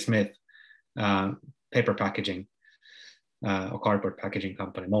called DS Smith, paper packaging or cardboard packaging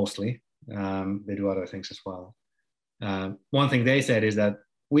company mostly. They do other things as well. One thing they said is that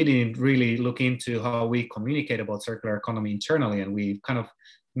we didn't really look into how we communicate about circular economy internally, and we kind of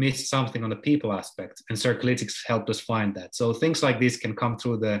missed something on the people aspect, and Circulytics helped us find that. So things like this can come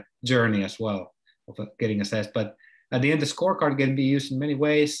through the journey as well of getting assessed. But at the end, the scorecard can be used in many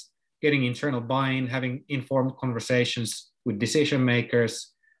ways, getting internal buy-in, having informed conversations with decision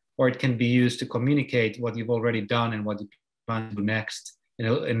makers, or it can be used to communicate what you've already done and what you plan to do next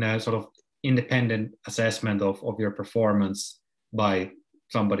in a sort of independent assessment of your performance by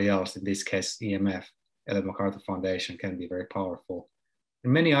somebody else. In this case, EMF, Ellen MacArthur Foundation, can be very powerful.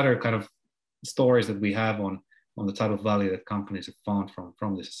 And many other kind of stories that we have on the type of value that companies have found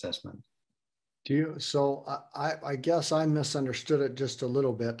from this assessment. So I guess I misunderstood it just a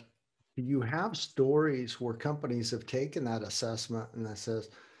little bit. Do you have stories where companies have taken that assessment and that says,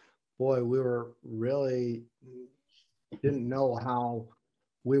 boy, we were really didn't know how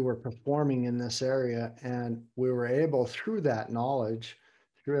we were performing in this area, and we were able, through that knowledge,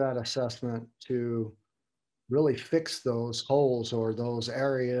 through that assessment, to really fix those holes or those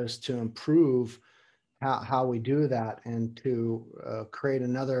areas to improve how we do that, and to create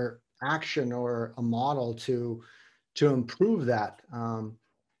another action or a model to improve that.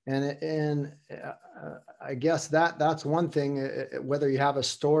 And I guess that's one thing, whether you have a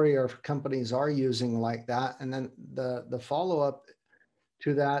story or if companies are using like that. And then the follow-up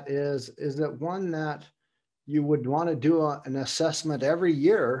to that is that one that you would want to do an assessment every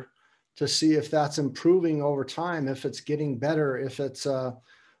year to see if that's improving over time, if it's getting better, if it's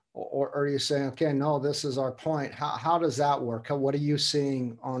or are you saying, okay, no, this is our point? How does that work? What are you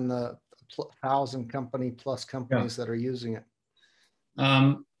seeing on the 1,000 plus companies that are using it?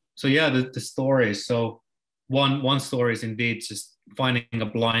 So yeah, the stories. So one story is indeed just finding a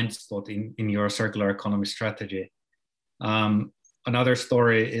blind spot in your circular economy strategy. Another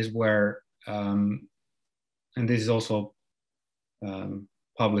story is where, and this is also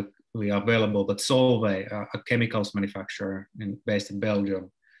publicly available, but Solvay, a chemicals manufacturer based in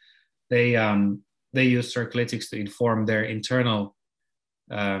Belgium, they use Circulytics to inform their internal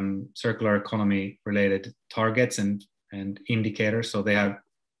circular economy related targets and indicators. So they have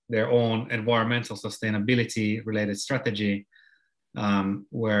their own environmental sustainability related strategy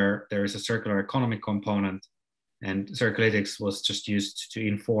where there is a circular economy component, and Circulytics was just used to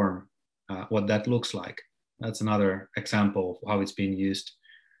inform what that looks like. That's another example of how it's being used.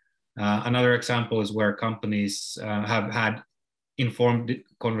 Another example is where companies have had informed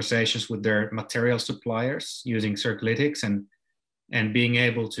conversations with their material suppliers using Circulytics and being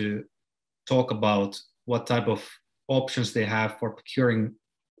able to talk about what type of options they have for procuring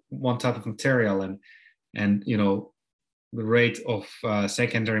one type of material and you know, the rate of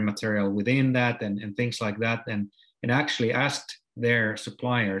secondary material within that and things like that, and actually asked their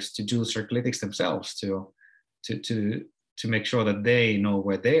suppliers to do Circulytics themselves to to make sure that they know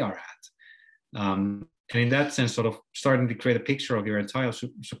where they are at. And in that sense, sort of starting to create a picture of your entire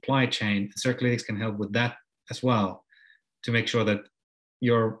supply chain, Circulytics can help with that as well, to make sure that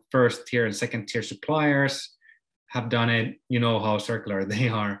your first tier and second tier suppliers have done it, you know how circular they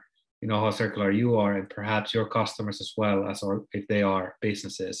are, you know how circular you are, and perhaps your customers as well, as or if they are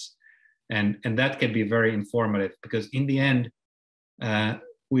businesses. And that can be very informative, because in the end,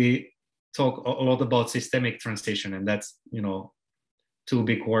 we talk a lot about systemic transition, and that's, you know, two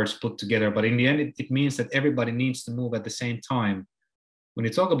big words put together, but in the end, it means that everybody needs to move at the same time. When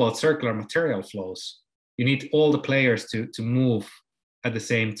you talk about circular material flows, you need all the players to move at the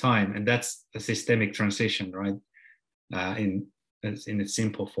same time, and that's a systemic transition, right? In its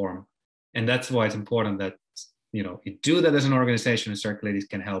simple form, and that's why it's important that, you know, you do that as an organization, and Circulytics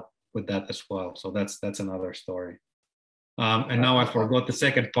can help with that as well. So that's another story. And now I forgot the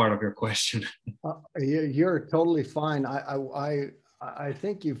second part of your question. You're totally fine. I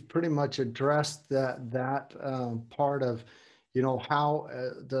think you've pretty much addressed that part of, you know, how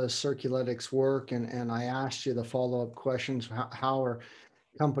the Circulytics work, and I asked you the follow-up questions. How are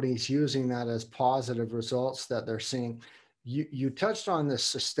companies using that as positive results that they're seeing? You touched on this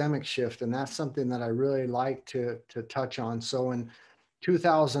systemic shift, and that's something that I really like to touch on. So in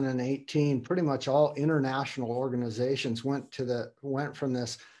 2018, pretty much all international organizations went from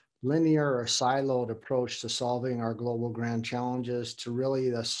this linear or siloed approach to solving our global grand challenges to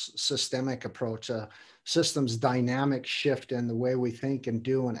really the systemic approach, a systems dynamic shift in the way we think and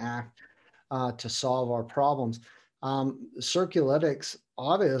do and act to solve our problems. Circulytics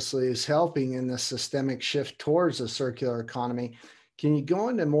obviously is helping in the systemic shift towards a circular economy. Can you go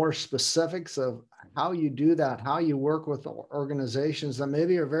into more specifics of how you do that, how you work with organizations that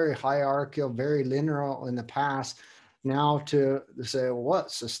maybe are very hierarchical, very linear in the past, now to say, well, what,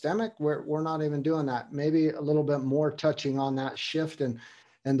 systemic? We're not even doing that. Maybe a little bit more touching on that shift and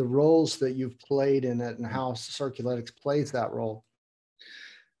the roles that you've played in it and how Circulytics plays that role.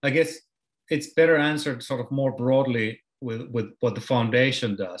 I guess it's better answered sort of more broadly with what the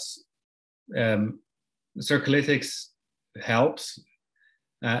foundation does. Circulytics helps.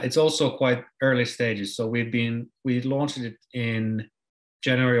 It's also quite early stages. So we launched it in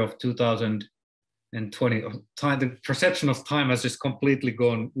January of 2020. The perception of time has just completely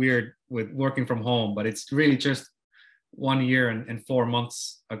gone weird with working from home, but it's really just 1 year and 4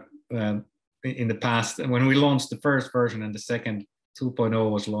 months in the past. And when we launched the first version, and the second 2.0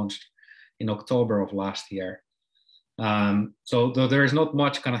 was launched in October of last year. So though there is not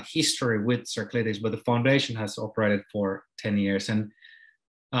much kind of history with Circulytics, but the foundation has operated for 10 years. And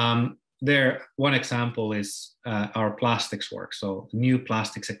there, one example is our plastics work. So New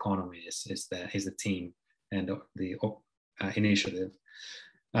Plastics Economy is the team and the initiative,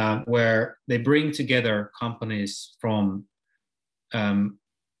 where they bring together companies from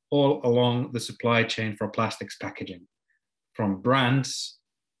all along the supply chain for plastics packaging, from brands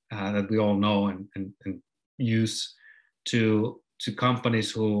that we all know and use to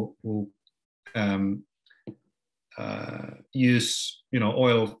companies who use, you know,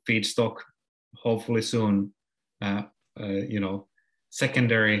 oil feedstock, hopefully soon, you know,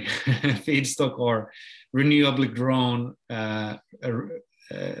 secondary feedstock, or renewably grown,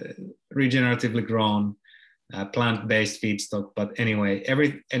 regeneratively grown, plant-based feedstock. But anyway,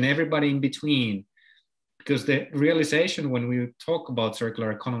 everybody in between, because the realization when we talk about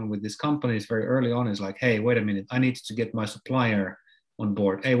circular economy with these companies very early on is like, hey, wait a minute, I need to get my supplier on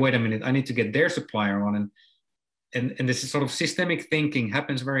board. Hey, wait a minute, I need to get their supplier on. And this is sort of systemic thinking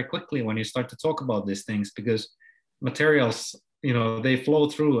happens very quickly when you start to talk about these things, because materials, you know, they flow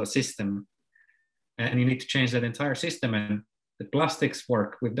through a system, and you need to change that entire system. And the plastics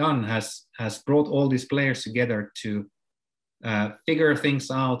work we've done has brought all these players together to figure things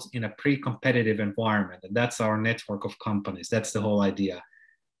out in a pre-competitive environment. And that's our network of companies. That's the whole idea.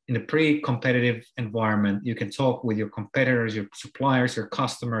 In a pre-competitive environment, you can talk with your competitors, your suppliers, your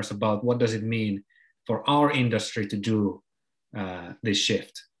customers about what does it mean for our industry to do this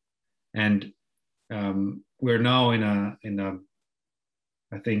shift. And we're now in a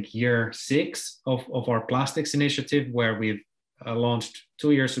I think year 6 of our plastics initiative, where we've launched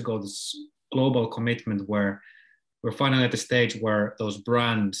 2 years ago this global commitment, where we're finally at the stage where those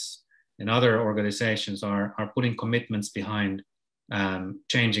brands and other organizations are putting commitments behind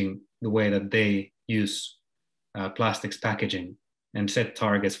changing the way that they use plastics packaging, and set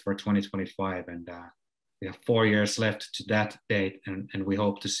targets for 2025. And we have 4 years left to that date, and we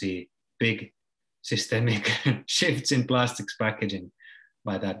hope to see big systemic shifts in plastics packaging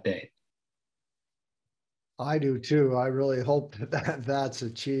by that date. I do too. I really hope that that's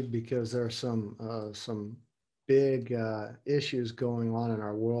achieved, because there's some big issues going on in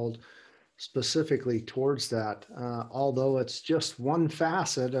our world, specifically towards that, although it's just one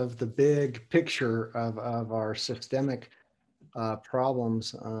facet of the big picture of our systemic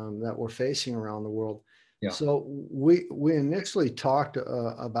problems that we're facing around the world. Yeah. So we initially talked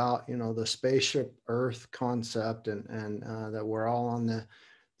about, you know, the spaceship Earth concept, and that we're all on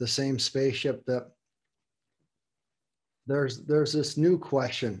the same spaceship. That there's this new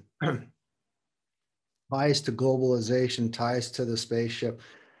question, ties to globalization, ties to the spaceship,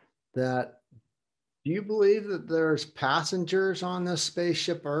 that do you believe that there's passengers on this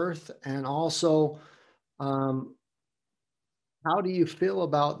spaceship Earth? And also, how do you feel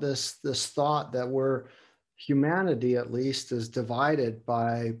about this thought that humanity at least is divided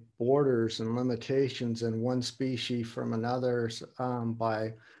by borders and limitations, and one species from another,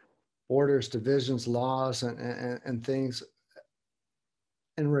 by borders, divisions, laws, and things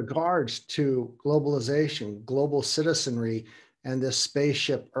in regards to globalization, global citizenry, and this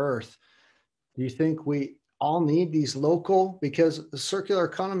spaceship Earth? Do you think we all need these local, because the circular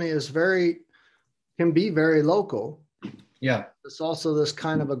economy can be very local? Yeah. It's also this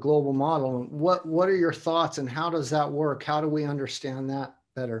kind of a global model. What are your thoughts, and how does that work? How do we understand that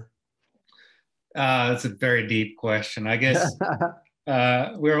better? It's a very deep question. I guess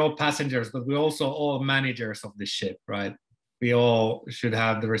we're all passengers, but we're also all managers of the ship, right? We all should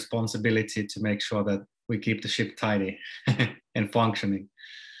have the responsibility to make sure that we keep the ship tidy and functioning.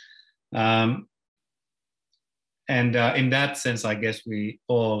 And in that sense, I guess we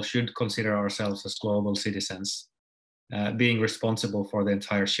all should consider ourselves as global citizens, being responsible for the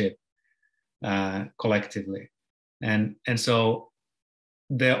entire ship collectively. And so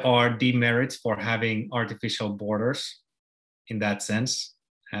there are demerits for having artificial borders in that sense,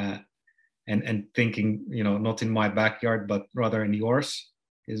 and thinking, you know, not in my backyard, but rather in yours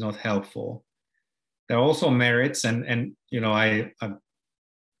is not helpful. There are also merits, and you know,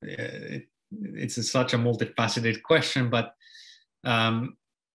 it's such a multifaceted question, but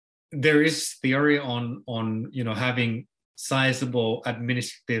there is theory on you know, having sizable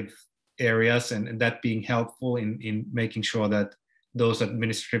administrative areas, and that being helpful in making sure that those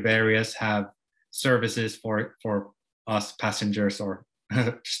administrative areas have services for us passengers or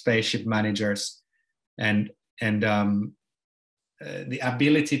spaceship managers, and the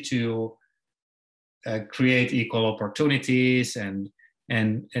ability to create equal opportunities and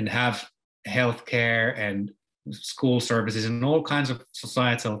have healthcare and school services and all kinds of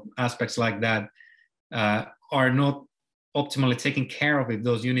societal aspects like that are not optimally taken care of if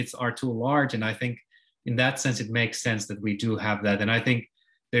those units are too large. And I think in that sense, it makes sense that we do have that. And I think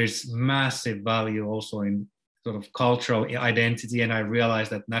there's massive value also in sort of cultural identity. And I realize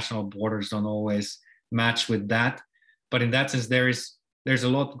that national borders don't always match with that. But in that sense, there's a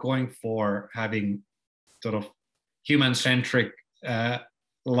lot going for having sort of human-centric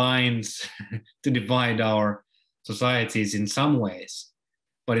lines to divide our societies in some ways.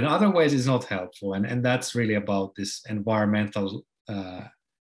 But in other ways, it's not helpful. And that's really about this environmental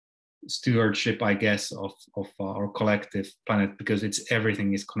stewardship, I guess, of our collective planet, because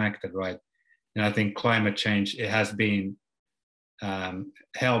everything is connected, right? And I think climate change, it has been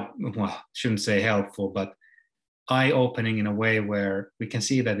shouldn't say helpful, but eye-opening in a way where we can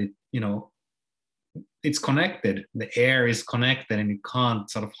see that it's connected. The air is connected, and you can't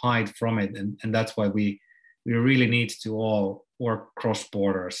sort of hide from it. And that's why we really need to all work cross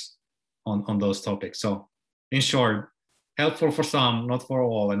borders on those topics. So in short, helpful for some, not for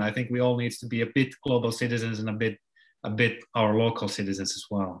all. And I think we all need to be a bit global citizens and a bit our local citizens as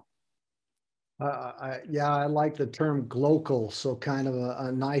well. I like the term glocal. So kind of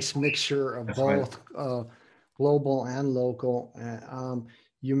a nice mixture of That's both right. Global and local.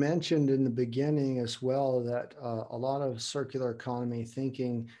 You mentioned in the beginning as well that a lot of circular economy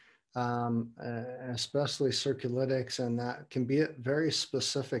thinking, especially Circulytics, and that can be very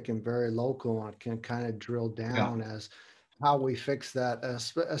specific and very local, and can kind of drill down as how we fix that,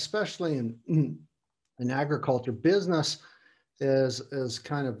 especially in agriculture. Business is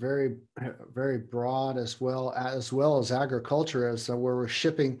kind of very, very broad as well as agriculture is, where we're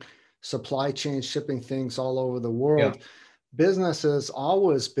shipping supply chain, shipping things all over the world. Yeah. Business has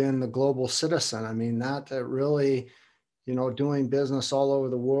always been the global citizen. I mean, that really, doing business all over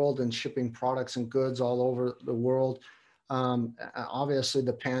the world and shipping products and goods all over the world. Obviously,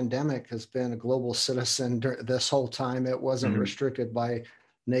 the pandemic has been a global citizen this whole time. It wasn't restricted by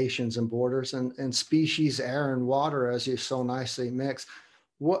nations and borders, and species, air, and water, as you so nicely mix.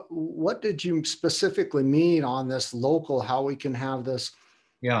 What did you specifically mean on this local, how we can have this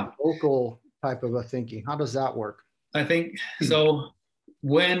local type of a thinking? How does that work? I think so.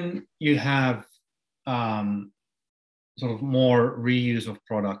 When you have sort of more reuse of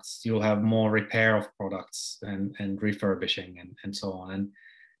products. You'll have more repair of products and refurbishing and so on.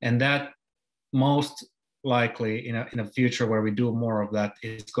 And that most likely in a future where we do more of that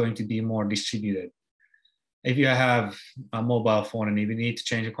is going to be more distributed. If you have a mobile phone and if you need to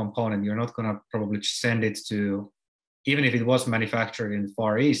change a component, you're not going to probably send it to, even if it was manufactured in the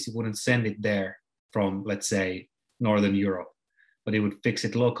Far East, you wouldn't send it there from, let's say, Northern Europe, but it would fix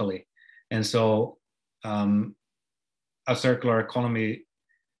it locally. And so a circular economy,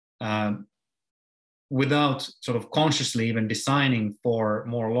 without sort of consciously even designing for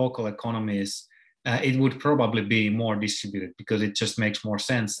more local economies, it would probably be more distributed because it just makes more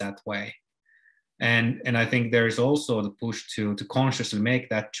sense that way. And I think there is also the push to consciously make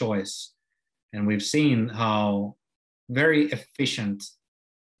that choice. And we've seen how very efficient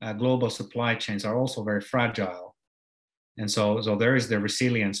global supply chains are also very fragile. And so there is the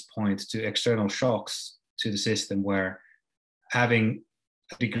resilience point to external shocks to the system, where having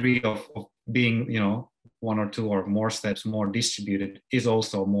a degree of being, one or two or more steps more distributed is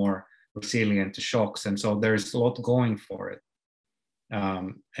also more resilient to shocks. And so there's a lot going for it,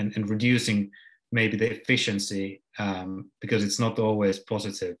 and reducing maybe the efficiency, because it's not always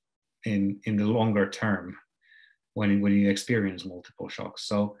positive in the longer term when you experience multiple shocks.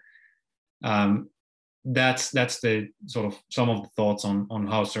 So that's the sort of some of the thoughts on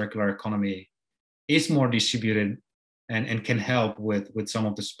how circular economy is more distributed and can help with some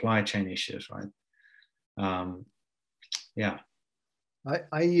of the supply chain issues, right? Yeah.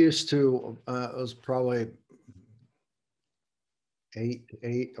 I used to, it was probably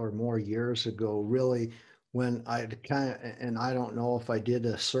eight or more years ago, really, when I kind of, and I don't know if I did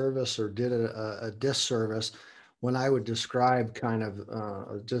a service or did a disservice, when I would describe kind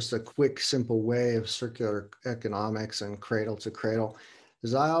of just a quick, simple way of circular economics and cradle to cradle,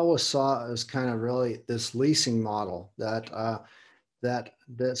 is I always saw it as kind of really this leasing model that's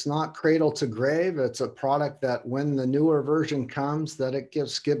not cradle to grave. It's a product that when the newer version comes, that it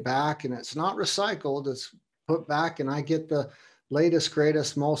gets get back, and it's not recycled, it's put back, and I get the latest,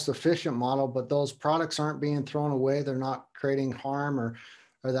 greatest, most efficient model, but those products aren't being thrown away. They're not creating harm or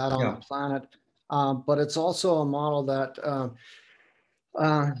that on the planet. But it's also a model that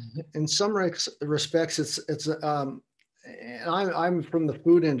in some respects, it's and I'm from the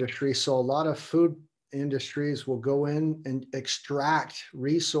food industry, so a lot of food industries will go in and extract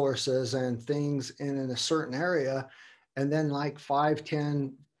resources and things in a certain area, and then like 5,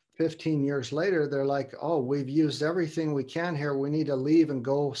 10, 15 years later, they're like, oh, we've used everything we can here. We need to leave and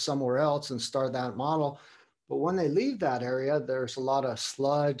go somewhere else and start that model. But when they leave that area, there's a lot of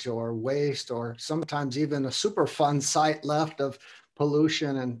sludge or waste, or sometimes even a Superfund site left of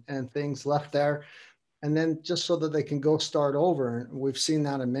pollution and things left there. And then just so that they can go start over. And we've seen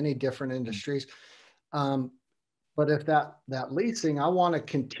that in many different industries. But if that leasing, I want to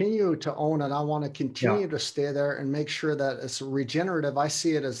continue to own it. I want to continue to stay there and make sure that it's regenerative. I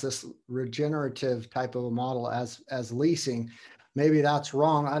see it as this regenerative type of a model as leasing. Maybe that's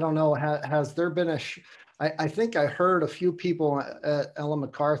wrong. I don't know. Has there been I think I heard a few people at Ellen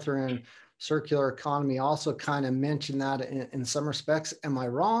MacArthur and circular economy also kind of mention that in some respects. Am I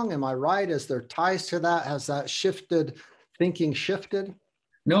wrong? Am I right? Is there ties to that? Has that thinking shifted?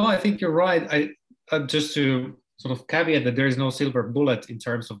 No, I think you're right. Just to sort of caveat that there is no silver bullet in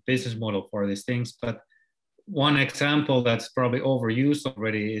terms of business model for these things, but one example that's probably overused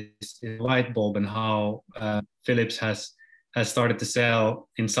already is the light bulb, and how Philips has started to sell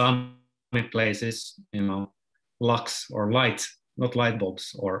in some places, lux or light, not light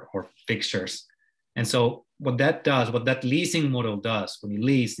bulbs or fixtures. And so what that leasing model does when you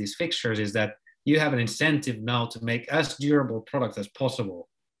lease these fixtures is that you have an incentive now to make as durable products as possible,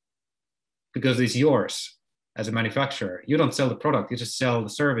 because it's yours as a manufacturer. You don't sell the product, you just sell the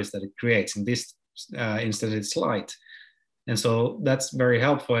service that it creates. In this instance, it's light. And so that's very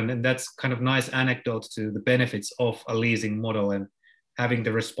helpful. And that's kind of nice anecdote to the benefits of a leasing model and having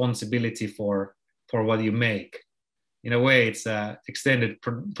the responsibility for what you make. In a way, it's a extended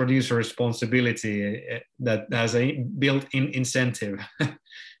producer responsibility that has a built-in incentive,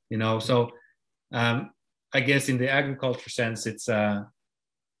 So I guess in the agriculture sense, it's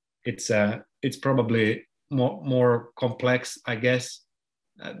probably more complex, I guess.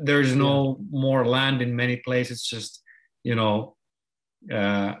 There's no more land in many places, just,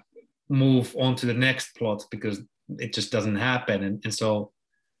 move on to the next plot because it just doesn't happen. And so,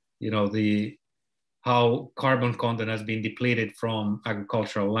 how carbon content has been depleted from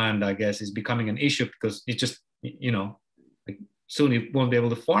agricultural land, I guess, is becoming an issue because it just, like soon you won't be able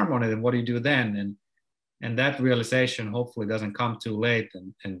to farm on it. And what do you do then? And that realization hopefully doesn't come too late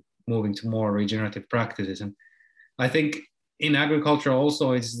and moving to more regenerative practices. And I think in agriculture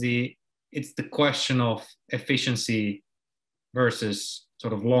also it's the question of efficiency versus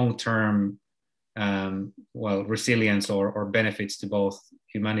sort of long-term resilience or benefits to both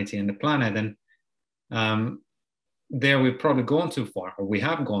humanity and the planet. And there we've probably gone too far, or we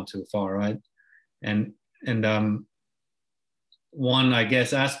have gone too far, right? And one, I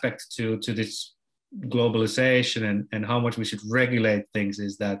guess, aspect to this globalization and how much we should regulate things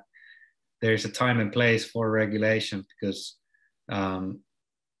is that there's a time and place for regulation, because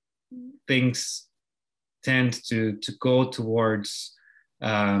things tend to go towards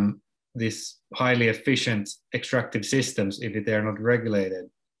these highly efficient extractive systems if they're not regulated.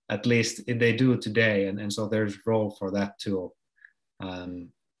 At least they do today, and so there's a role for that too.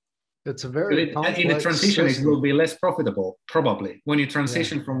 It's a very complex in the transition system. It will be less profitable, probably. When you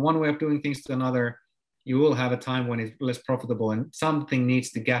transition from one way of doing things to another, you will have a time when it's less profitable, and something needs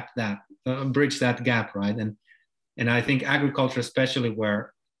to bridge that gap, right? And I think agriculture, especially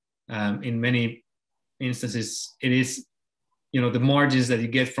where in many instances it is, the margins that you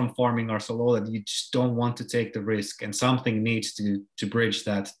get from farming are so low that you just don't want to take the risk, and something needs to bridge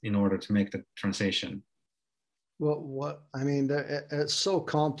that in order to make the transition. Well, it's so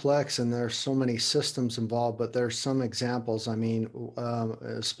complex and there's so many systems involved, but there's some examples. I mean,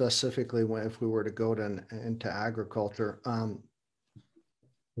 specifically if we were to go into agriculture,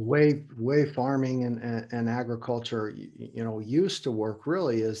 way farming and agriculture, used to work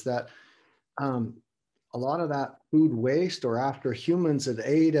really is that a lot of that food waste, or after humans had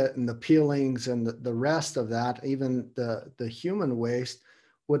ate it and the peelings and the rest of that, even the human waste,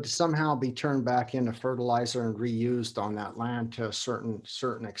 would somehow be turned back into fertilizer and reused on that land to a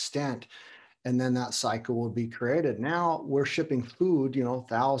certain extent. And then that cycle will be created. Now we're shipping food,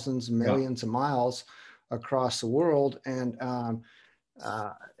 thousands, millions of miles across the world. And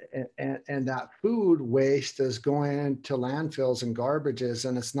that food waste is going into landfills and garbages,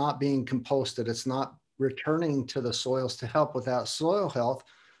 and it's not being composted. It's not returning to the soils to help with that soil health.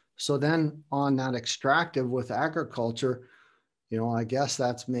 So then on that extractive with agriculture, I guess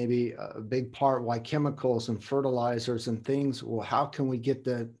that's maybe a big part why chemicals and fertilizers and things, well, how can we get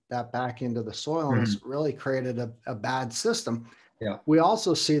that back into the soil? Mm-hmm. And it's really created a bad system. Yeah. We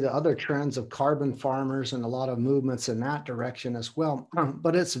also see the other trends of carbon farmers and a lot of movements in that direction as well.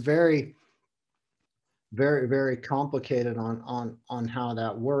 But it's very, very, very complicated on how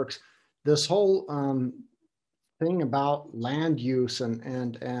that works. This whole thing about land use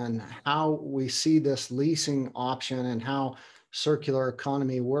and how we see this leasing option and how circular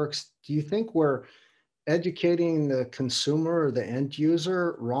economy works. Do you think we're educating the consumer or the end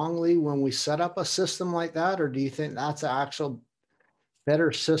user wrongly when we set up a system like that? Or do you think that's an actual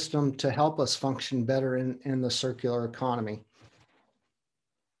better system to help us function better in the circular economy?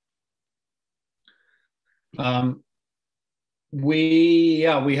 We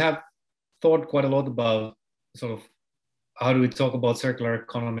have thought quite a lot about sort of how do we talk about circular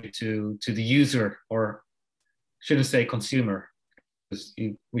economy to the user, or shouldn't say consumer, because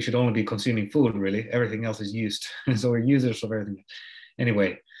we should only be consuming food, really. Everything else is used. So we're users of everything.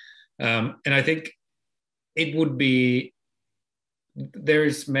 Anyway, and I think it would be, there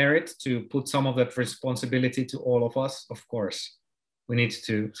is merit to put some of that responsibility to all of us, of course. We need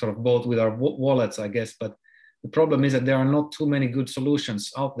to sort of vote with our wallets, I guess, but the problem is that there are not too many good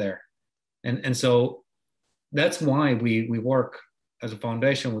solutions out there. And so that's why we work as a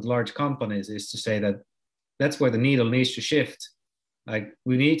foundation with large companies, is to say that that's where the needle needs to shift. Like,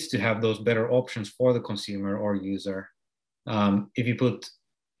 we need to have those better options for the consumer or user. If you put,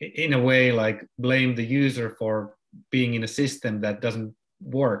 in a way, like blame the user for being in a system that doesn't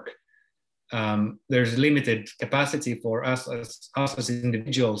work, there's limited capacity for us as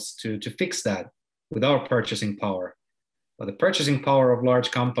individuals to fix that with our purchasing power. But the purchasing power of large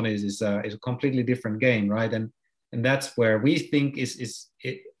companies is a completely different game, right? And that's where we think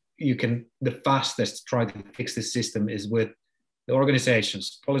you can the fastest try to fix this system is with the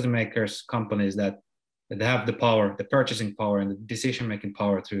organizations, policymakers, companies that have the power, the purchasing power, and the decision-making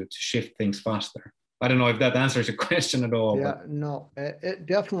power to shift things faster. I don't know if that answers your question at all. Yeah, no, it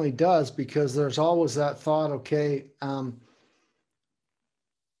definitely does, because there's always that thought, okay,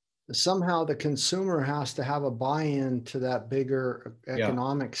 somehow the consumer has to have a buy-in to that bigger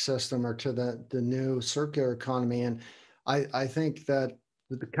economic system, or to the new circular economy. And I think that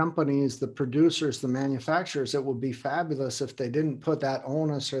the companies, the producers, the manufacturers, it would be fabulous if they didn't put that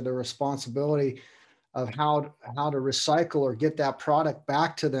onus or the responsibility of how to recycle or get that product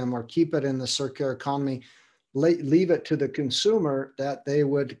back to them or keep it in the circular economy, leave it to the consumer, that they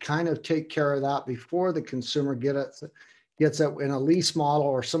would kind of take care of that before the consumer gets it in a lease model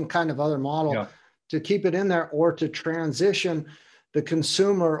or some kind of other model keep it in there or to transition the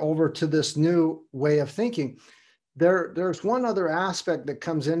consumer over to this new way of thinking. There's one other aspect that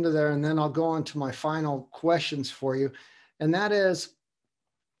comes into there, and then I'll go on to my final questions for you. And that is,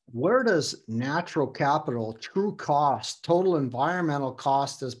 where does natural capital, true cost, total environmental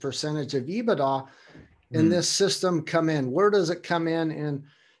cost as percentage of EBITDA in this system come in? Where does it come in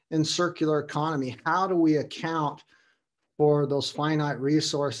circular economy? How do we account for those finite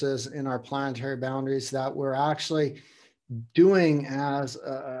resources in our planetary boundaries that we're actually doing as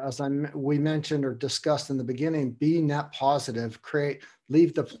we mentioned or discussed in the beginning, be net positive,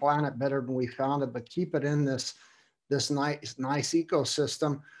 leave the planet better than we found it, but keep it in this nice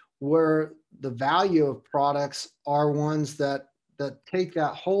ecosystem where the value of products are ones that take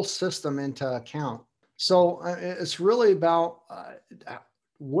that whole system into account. So it's really about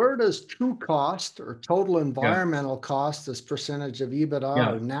where does true cost or total environmental cost as percentage of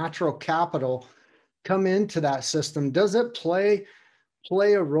EBITDA or natural capital come into that system? Does it play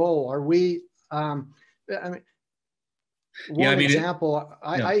a role? Are we, I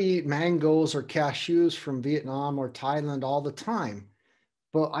eat mangoes or cashews from Vietnam or Thailand all the time,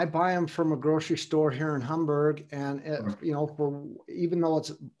 but I buy them from a grocery store here in Hamburg, and even though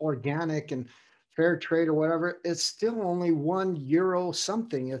it's organic and fair trade or whatever, it's still only €1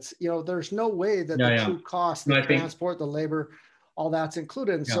 something. It's, there's no way that the true cost, the transport, the labor, all that's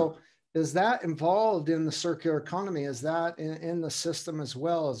included. And so is that involved in the circular economy? Is that in the system as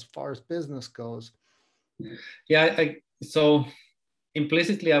well as far as business goes? Yeah, so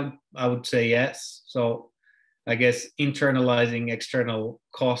implicitly, I would say yes. So I guess internalizing external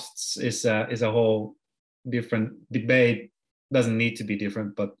costs is a whole different debate. Doesn't need to be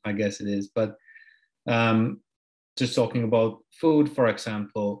different, but I guess it is. But just talking about food, for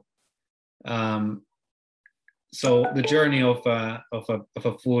example, so the journey of a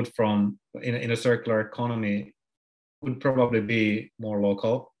food from in a circular economy would probably be more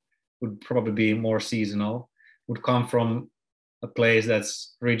local, would probably be more seasonal, would come from a place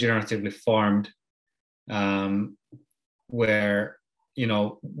that's regeneratively farmed, where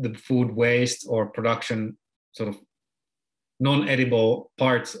the food waste or production, sort of non-edible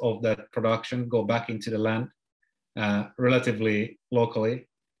parts of that production, go back into the land relatively locally.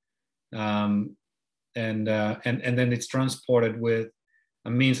 And then it's transported with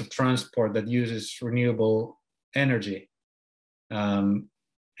a means of transport that uses renewable energy. And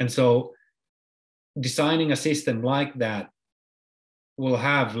so designing a system like that will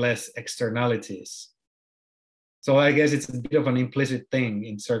have less externalities. So I guess it's a bit of an implicit thing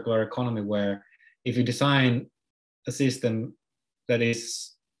in circular economy, where if you design a system that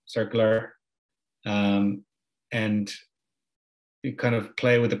is circular, and you kind of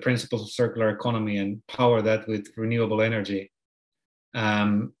play with the principles of circular economy and power that with renewable energy,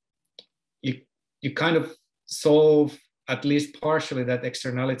 you kind of solve at least partially that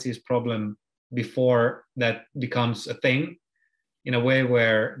externalities problem before that becomes a thing, in a way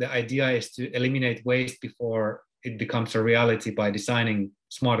where the idea is to eliminate waste before it becomes a reality by designing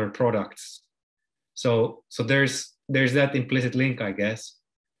smarter products. So there's that implicit link, I guess,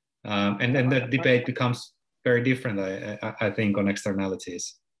 and then the debate becomes very different, I think, on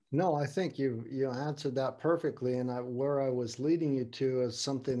externalities. No, I think you answered that perfectly, and where I was leading you to is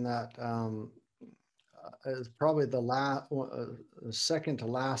something that is probably the second to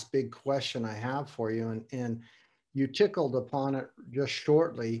last big question I have for you, and you tickled upon it just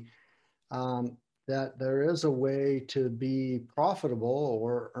shortly, that there is a way to be profitable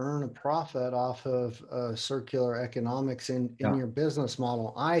or earn a profit off of circular economics in your business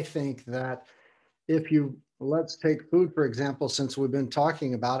model. I think that let's take food, for example, since we've been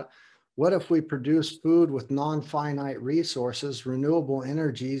talking about it. What if we produce food with non-finite resources, renewable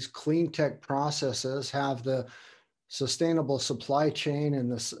energies, clean tech processes, have the sustainable supply chain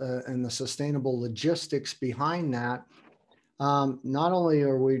and the sustainable logistics behind that? Not only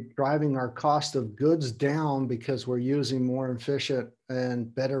are we driving our cost of goods down because we're using more efficient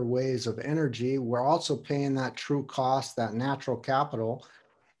and better ways of energy, we're also paying that true cost, that natural capital,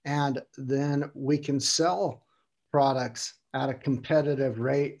 and then we can sell products at a competitive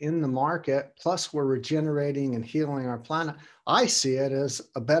rate in the market. Plus, we're regenerating and healing our planet. I see it as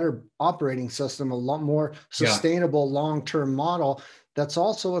a better operating system, a lot more sustainable long-term model that's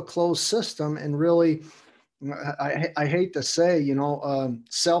also a closed system, and really, I hate to say,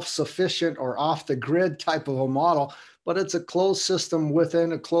 self-sufficient or off the grid type of a model, but it's a closed system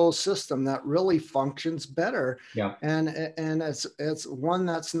within a closed system that really functions better. Yeah. And it's one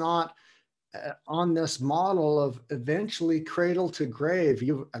that's not on this model of eventually cradle to grave.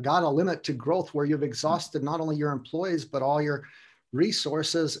 You've got a limit to growth where you've exhausted not only your employees, but all your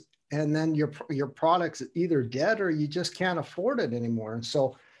resources and then your product's either dead or you just can't afford it anymore. And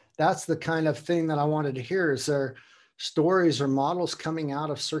so that's the kind of thing that I wanted to hear. Is there stories or models coming out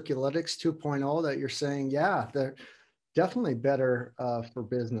of Circulytics 2.0 that you're saying, yeah, they're definitely better for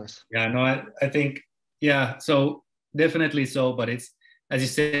business? Yeah, no, I think, yeah, so definitely so, but it's, as you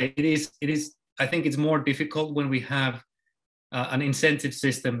say, it is, I think it's more difficult when we have an incentive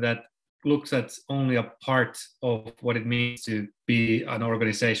system that looks at only a part of what it means to be an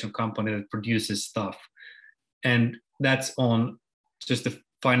organization company that produces stuff. And that's on just the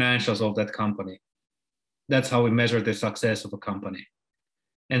financials of that company. That's how we measure the success of a company.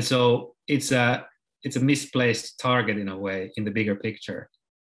 And so it's a misplaced target in a way in the bigger picture.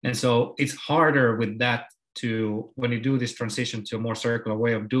 And so it's harder with that to, when you do this transition to a more circular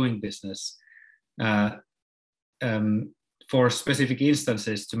way of doing business, for specific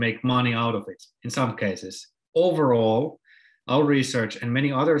instances to make money out of it in some cases. Overall, our research and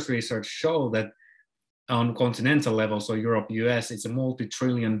many others' research show that on continental level, so Europe, US, it's a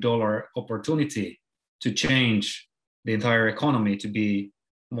multi-trillion-dollar opportunity to change the entire economy to be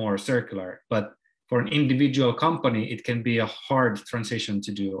more circular. But for an individual company, it can be a hard transition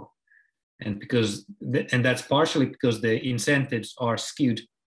to do. And that's partially because the incentives are skewed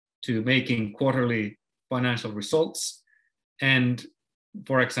to making quarterly financial results, and,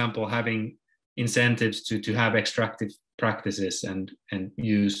 for example, having incentives to have extractive practices and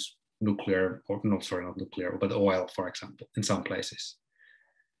use nuclear, or no, sorry, not nuclear, but oil, for example, in some places.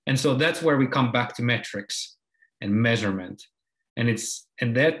 And so that's where we come back to metrics and measurement. And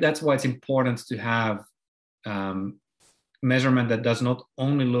that's why it's important to have measurement that does not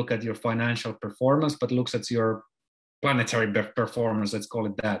only look at your financial performance, but looks at your planetary performance, let's call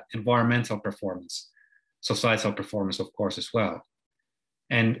it that, environmental performance, societal performance, of course, as well,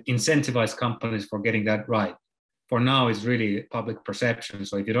 and incentivize companies for getting that right. For now, it's really public perception.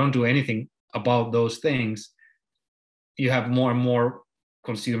 So if you don't do anything about those things, you have more and more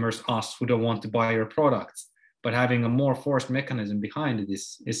consumers, us, who don't want to buy your products. But having a more forced mechanism behind it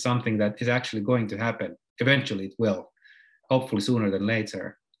is something that is actually going to happen. Eventually it will, hopefully sooner than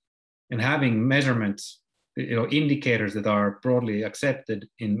later. And having measurements, indicators that are broadly accepted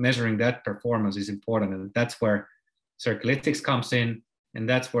in measuring that performance is important. And that's where Circulytics comes in. And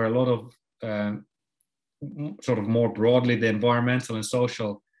that's where a lot of sort of more broadly the environmental and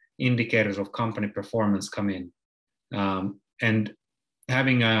social indicators of company performance come in. And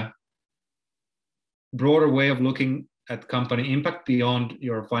having a broader way of looking at company impact beyond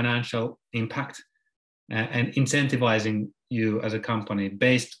your financial impact, and incentivizing you as a company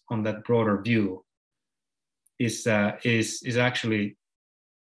based on that broader view is actually,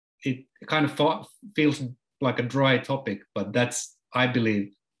 it kind of feels like a dry topic, but that's, I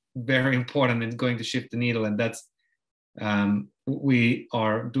believe, very important. It's going to shift the needle, and that's we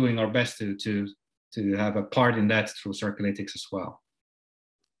are doing our best to have a part in that through Circulytics as well.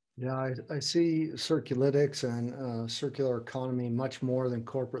 Yeah, I see Circulytics and circular economy much more than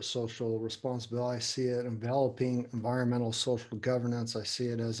corporate social responsibility. I see it enveloping environmental social governance. I see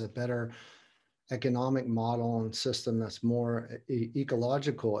it as a better economic model and system that's more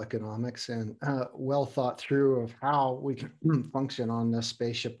ecological economics and well thought through of how we can function on this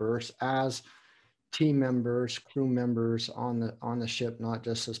spaceship Earth as team members, crew members on the ship, not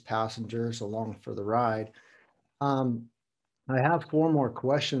just as passengers along for the ride. I have 4 more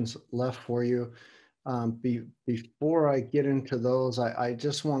questions left for you. Before I get into those, I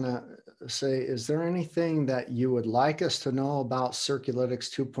just want to say, is there anything that you would like us to know about Circulytics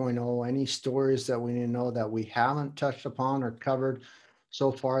 2.0? Any stories that we need to know that we haven't touched upon or covered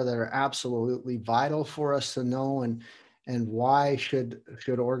so far that are absolutely vital for us to know? And why should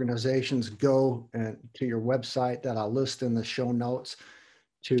organizations go to your website that I'll list in the show notes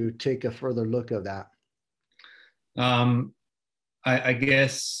to take a further look at that? I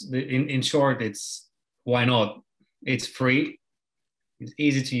guess in short, it's why not? It's free, it's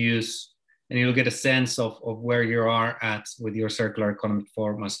easy to use, and you'll get a sense of where you are at with your circular economy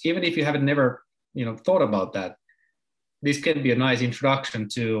performance. Even if you haven't never thought about that, this can be a nice introduction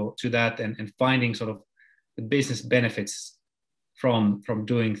to that and finding sort of the business benefits from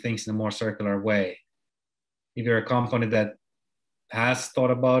doing things in a more circular way. If you're a company that has thought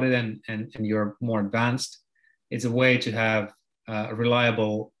about it and you're more advanced, it's a way to have a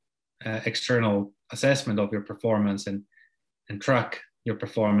reliable external assessment of your performance and track your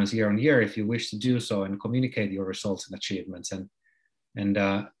performance year on year if you wish to do so, and communicate your results and achievements. And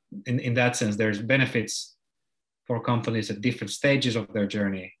in that sense, there's benefits for companies at different stages of their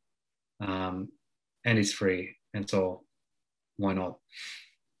journey, and it's free. And so why not?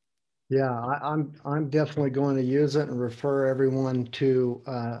 Yeah, I'm definitely going to use it and refer everyone to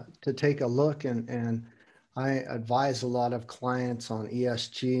take a look, and I advise a lot of clients on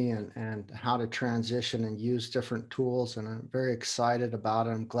ESG and how to transition and use different tools, and I'm very excited about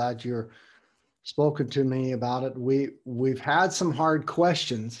it. I'm glad you're spoken to me about it. We've had some hard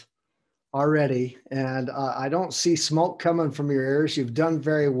questions already, and I don't see smoke coming from your ears. You've done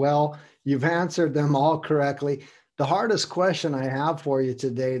very well. You've answered them all correctly. The hardest question I have for you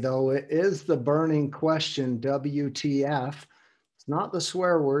today, though, it is the burning question, WTF. It's not the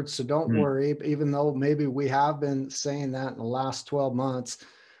swear word, so don't worry, even though maybe we have been saying that in the last 12 months,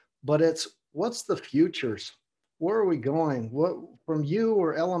 but it's what's the futures? Where are we going? What from you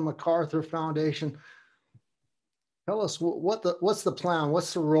or Ellen MacArthur Foundation? Tell us what's the plan?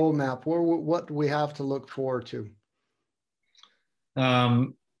 What's the roadmap? What do we have to look forward to?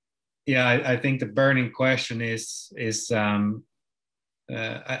 Yeah, I think the burning question is I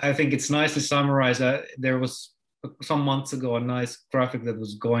think it's nice to summarize. There was some months ago a nice graphic that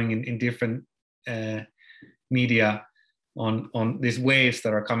was going in different media on these waves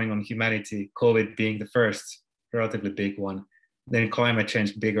that are coming on humanity. COVID being the first relatively big one, then climate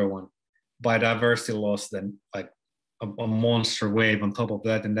change, bigger one, biodiversity loss, then like a monster wave on top of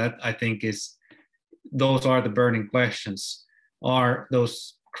that. And that I think those are the burning questions. Are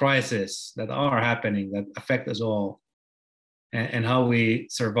those crises that are happening that affect us all, and how we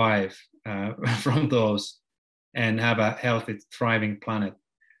survive from those and have a healthy, thriving planet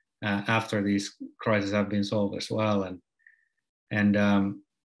after these crises have been solved as well. And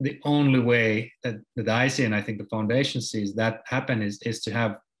the only way that I see, and I think the foundation sees that happen, is to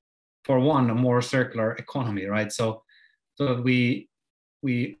have, for one, a more circular economy, right? So that we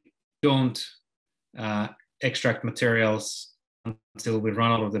don't extract materials until we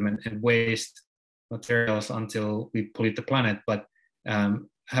run out of them, and waste materials until we pollute the planet, but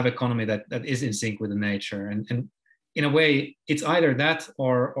have economy that is in sync with the nature. And in a way, it's either that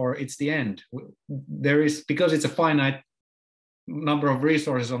or it's the end. There is, because it's a finite number of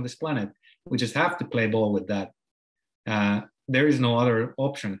resources on this planet, we just have to play ball with that. There is no other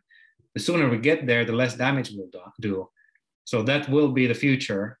option. The sooner we get there, the less damage we'll do. So that will be the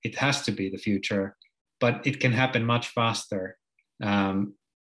future. It has to be the future, but it can happen much faster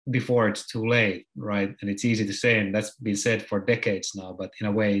before it's too late, right? And it's easy to say, and that's been said for decades now, but in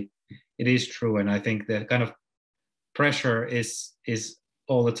a way, it is true. And I think the kind of pressure is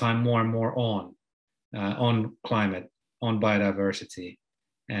all the time more and more on climate, on biodiversity,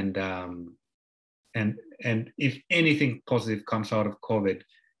 and if anything positive comes out of COVID,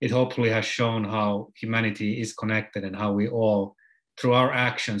 it hopefully has shown how humanity is connected, and how we all, through our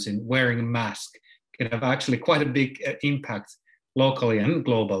actions in wearing a mask, can have actually quite a big impact locally and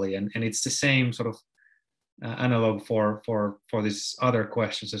globally. And it's the same sort of analog for these other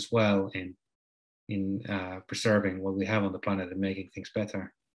questions as well, in preserving what we have on the planet and making things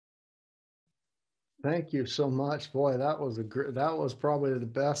better. Thank you so much. Boy, that was probably the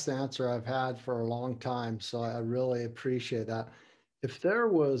best answer I've had for a long time. So I really appreciate that. If there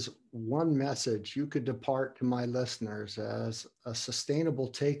was one message you could depart to my listeners as a sustainable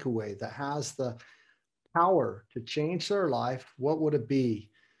takeaway that has the power to change their life, what would it be?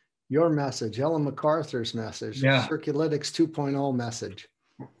 Your message, Ellen MacArthur's message, Yeah. Circulytics 2.0 message.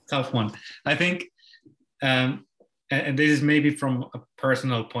 Tough one. I think, and this is maybe from a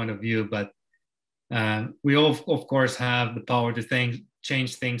personal point of view, but we all, of course, have the power to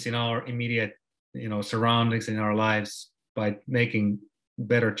change things in our immediate, surroundings in our lives by making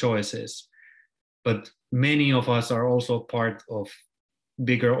better choices. But many of us are also part of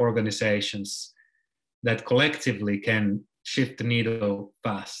bigger organizations that collectively can shift the needle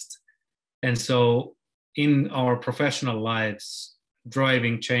fast. And so in our professional lives,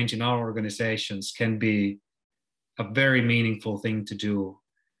 driving change in our organizations can be a very meaningful thing to do,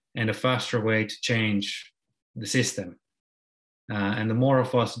 and a faster way to change the system. And the more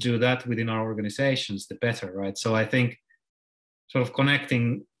of us do that within our organizations, the better, right? So I think sort of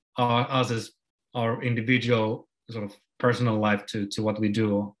connecting us as our individual sort of personal life to what we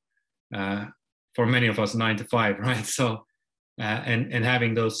do, for many of us 9 to 5, right? So and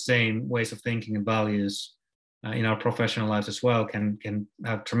having those same ways of thinking and values in our professional lives as well can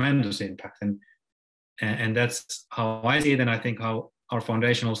have tremendous impact. And that's how I see it, and I think how our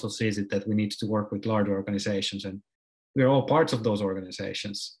foundation also sees it, that we need to work with larger organizations, and we're all parts of those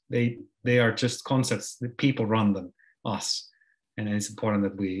organizations. They are just concepts, the people run them, us, and it's important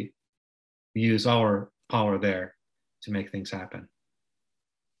that we use our power there to make things happen.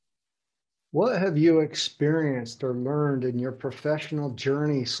 What have you experienced or learned in your professional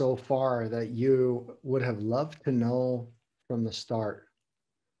journey so far that you would have loved to know from the start?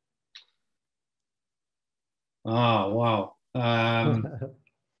 Oh, wow.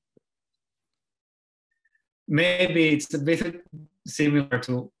 Maybe it's a bit similar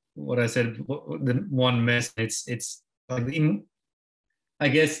to what I said. The one mess. It's like I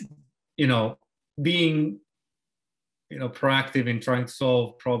guess being proactive in trying to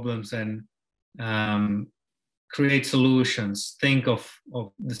solve problems and um, create solutions. Think of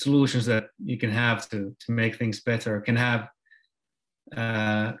the solutions that you can have to make things better. Can have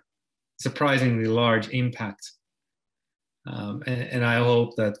surprisingly large impact. And I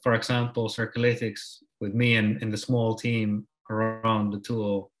hope that, for example, Circulytics with me and the small team around the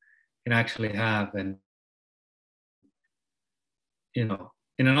tool can actually have, and in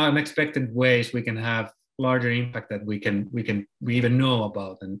unexpected ways we can have larger impact that we even know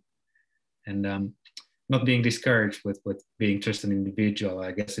about, and not being discouraged with being just an individual,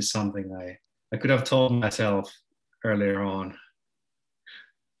 I guess, is something I could have told myself earlier on.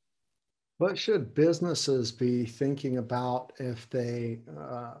 What should businesses be thinking about if they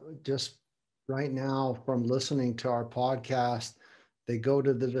just right now, from listening to our podcast, they go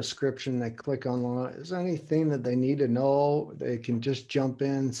to the description, they click on, is there anything that they need to know? They can just jump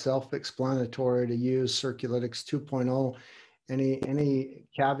in, self-explanatory to use Circulytics 2.0. Any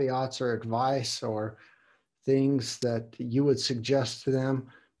caveats or advice or things that you would suggest to them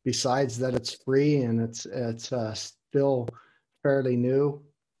besides that it's free and it's still fairly new?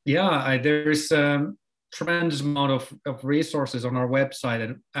 Yeah, there's a tremendous amount of resources on our website,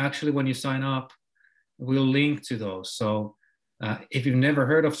 and actually when you sign up, we'll link to those. So if you've never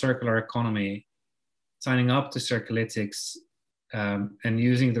heard of circular economy, signing up to Circulytics and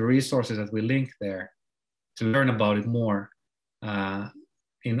using the resources that we link there to learn about it more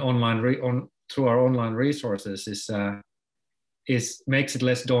through our online resources is makes it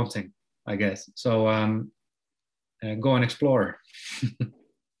less daunting, I guess. So go and explore.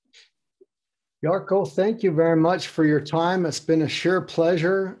 Jarkko, thank you very much for your time. It's been a sheer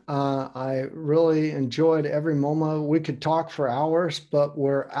pleasure. I really enjoyed every moment. We could talk for hours, but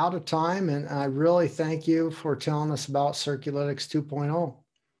we're out of time. And I really thank you for telling us about Circulytics 2.0.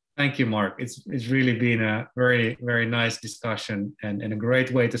 Thank you, Mark. It's really been a very, very nice discussion and a great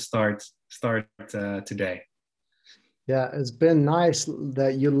way to start today. Yeah, it's been nice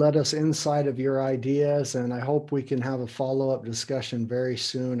that you let us inside of your ideas, and I hope we can have a follow-up discussion very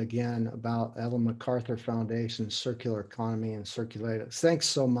soon again about Ellen MacArthur Foundation, circular economy, and Circulytics. Thanks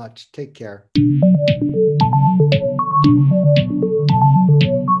so much. Take care.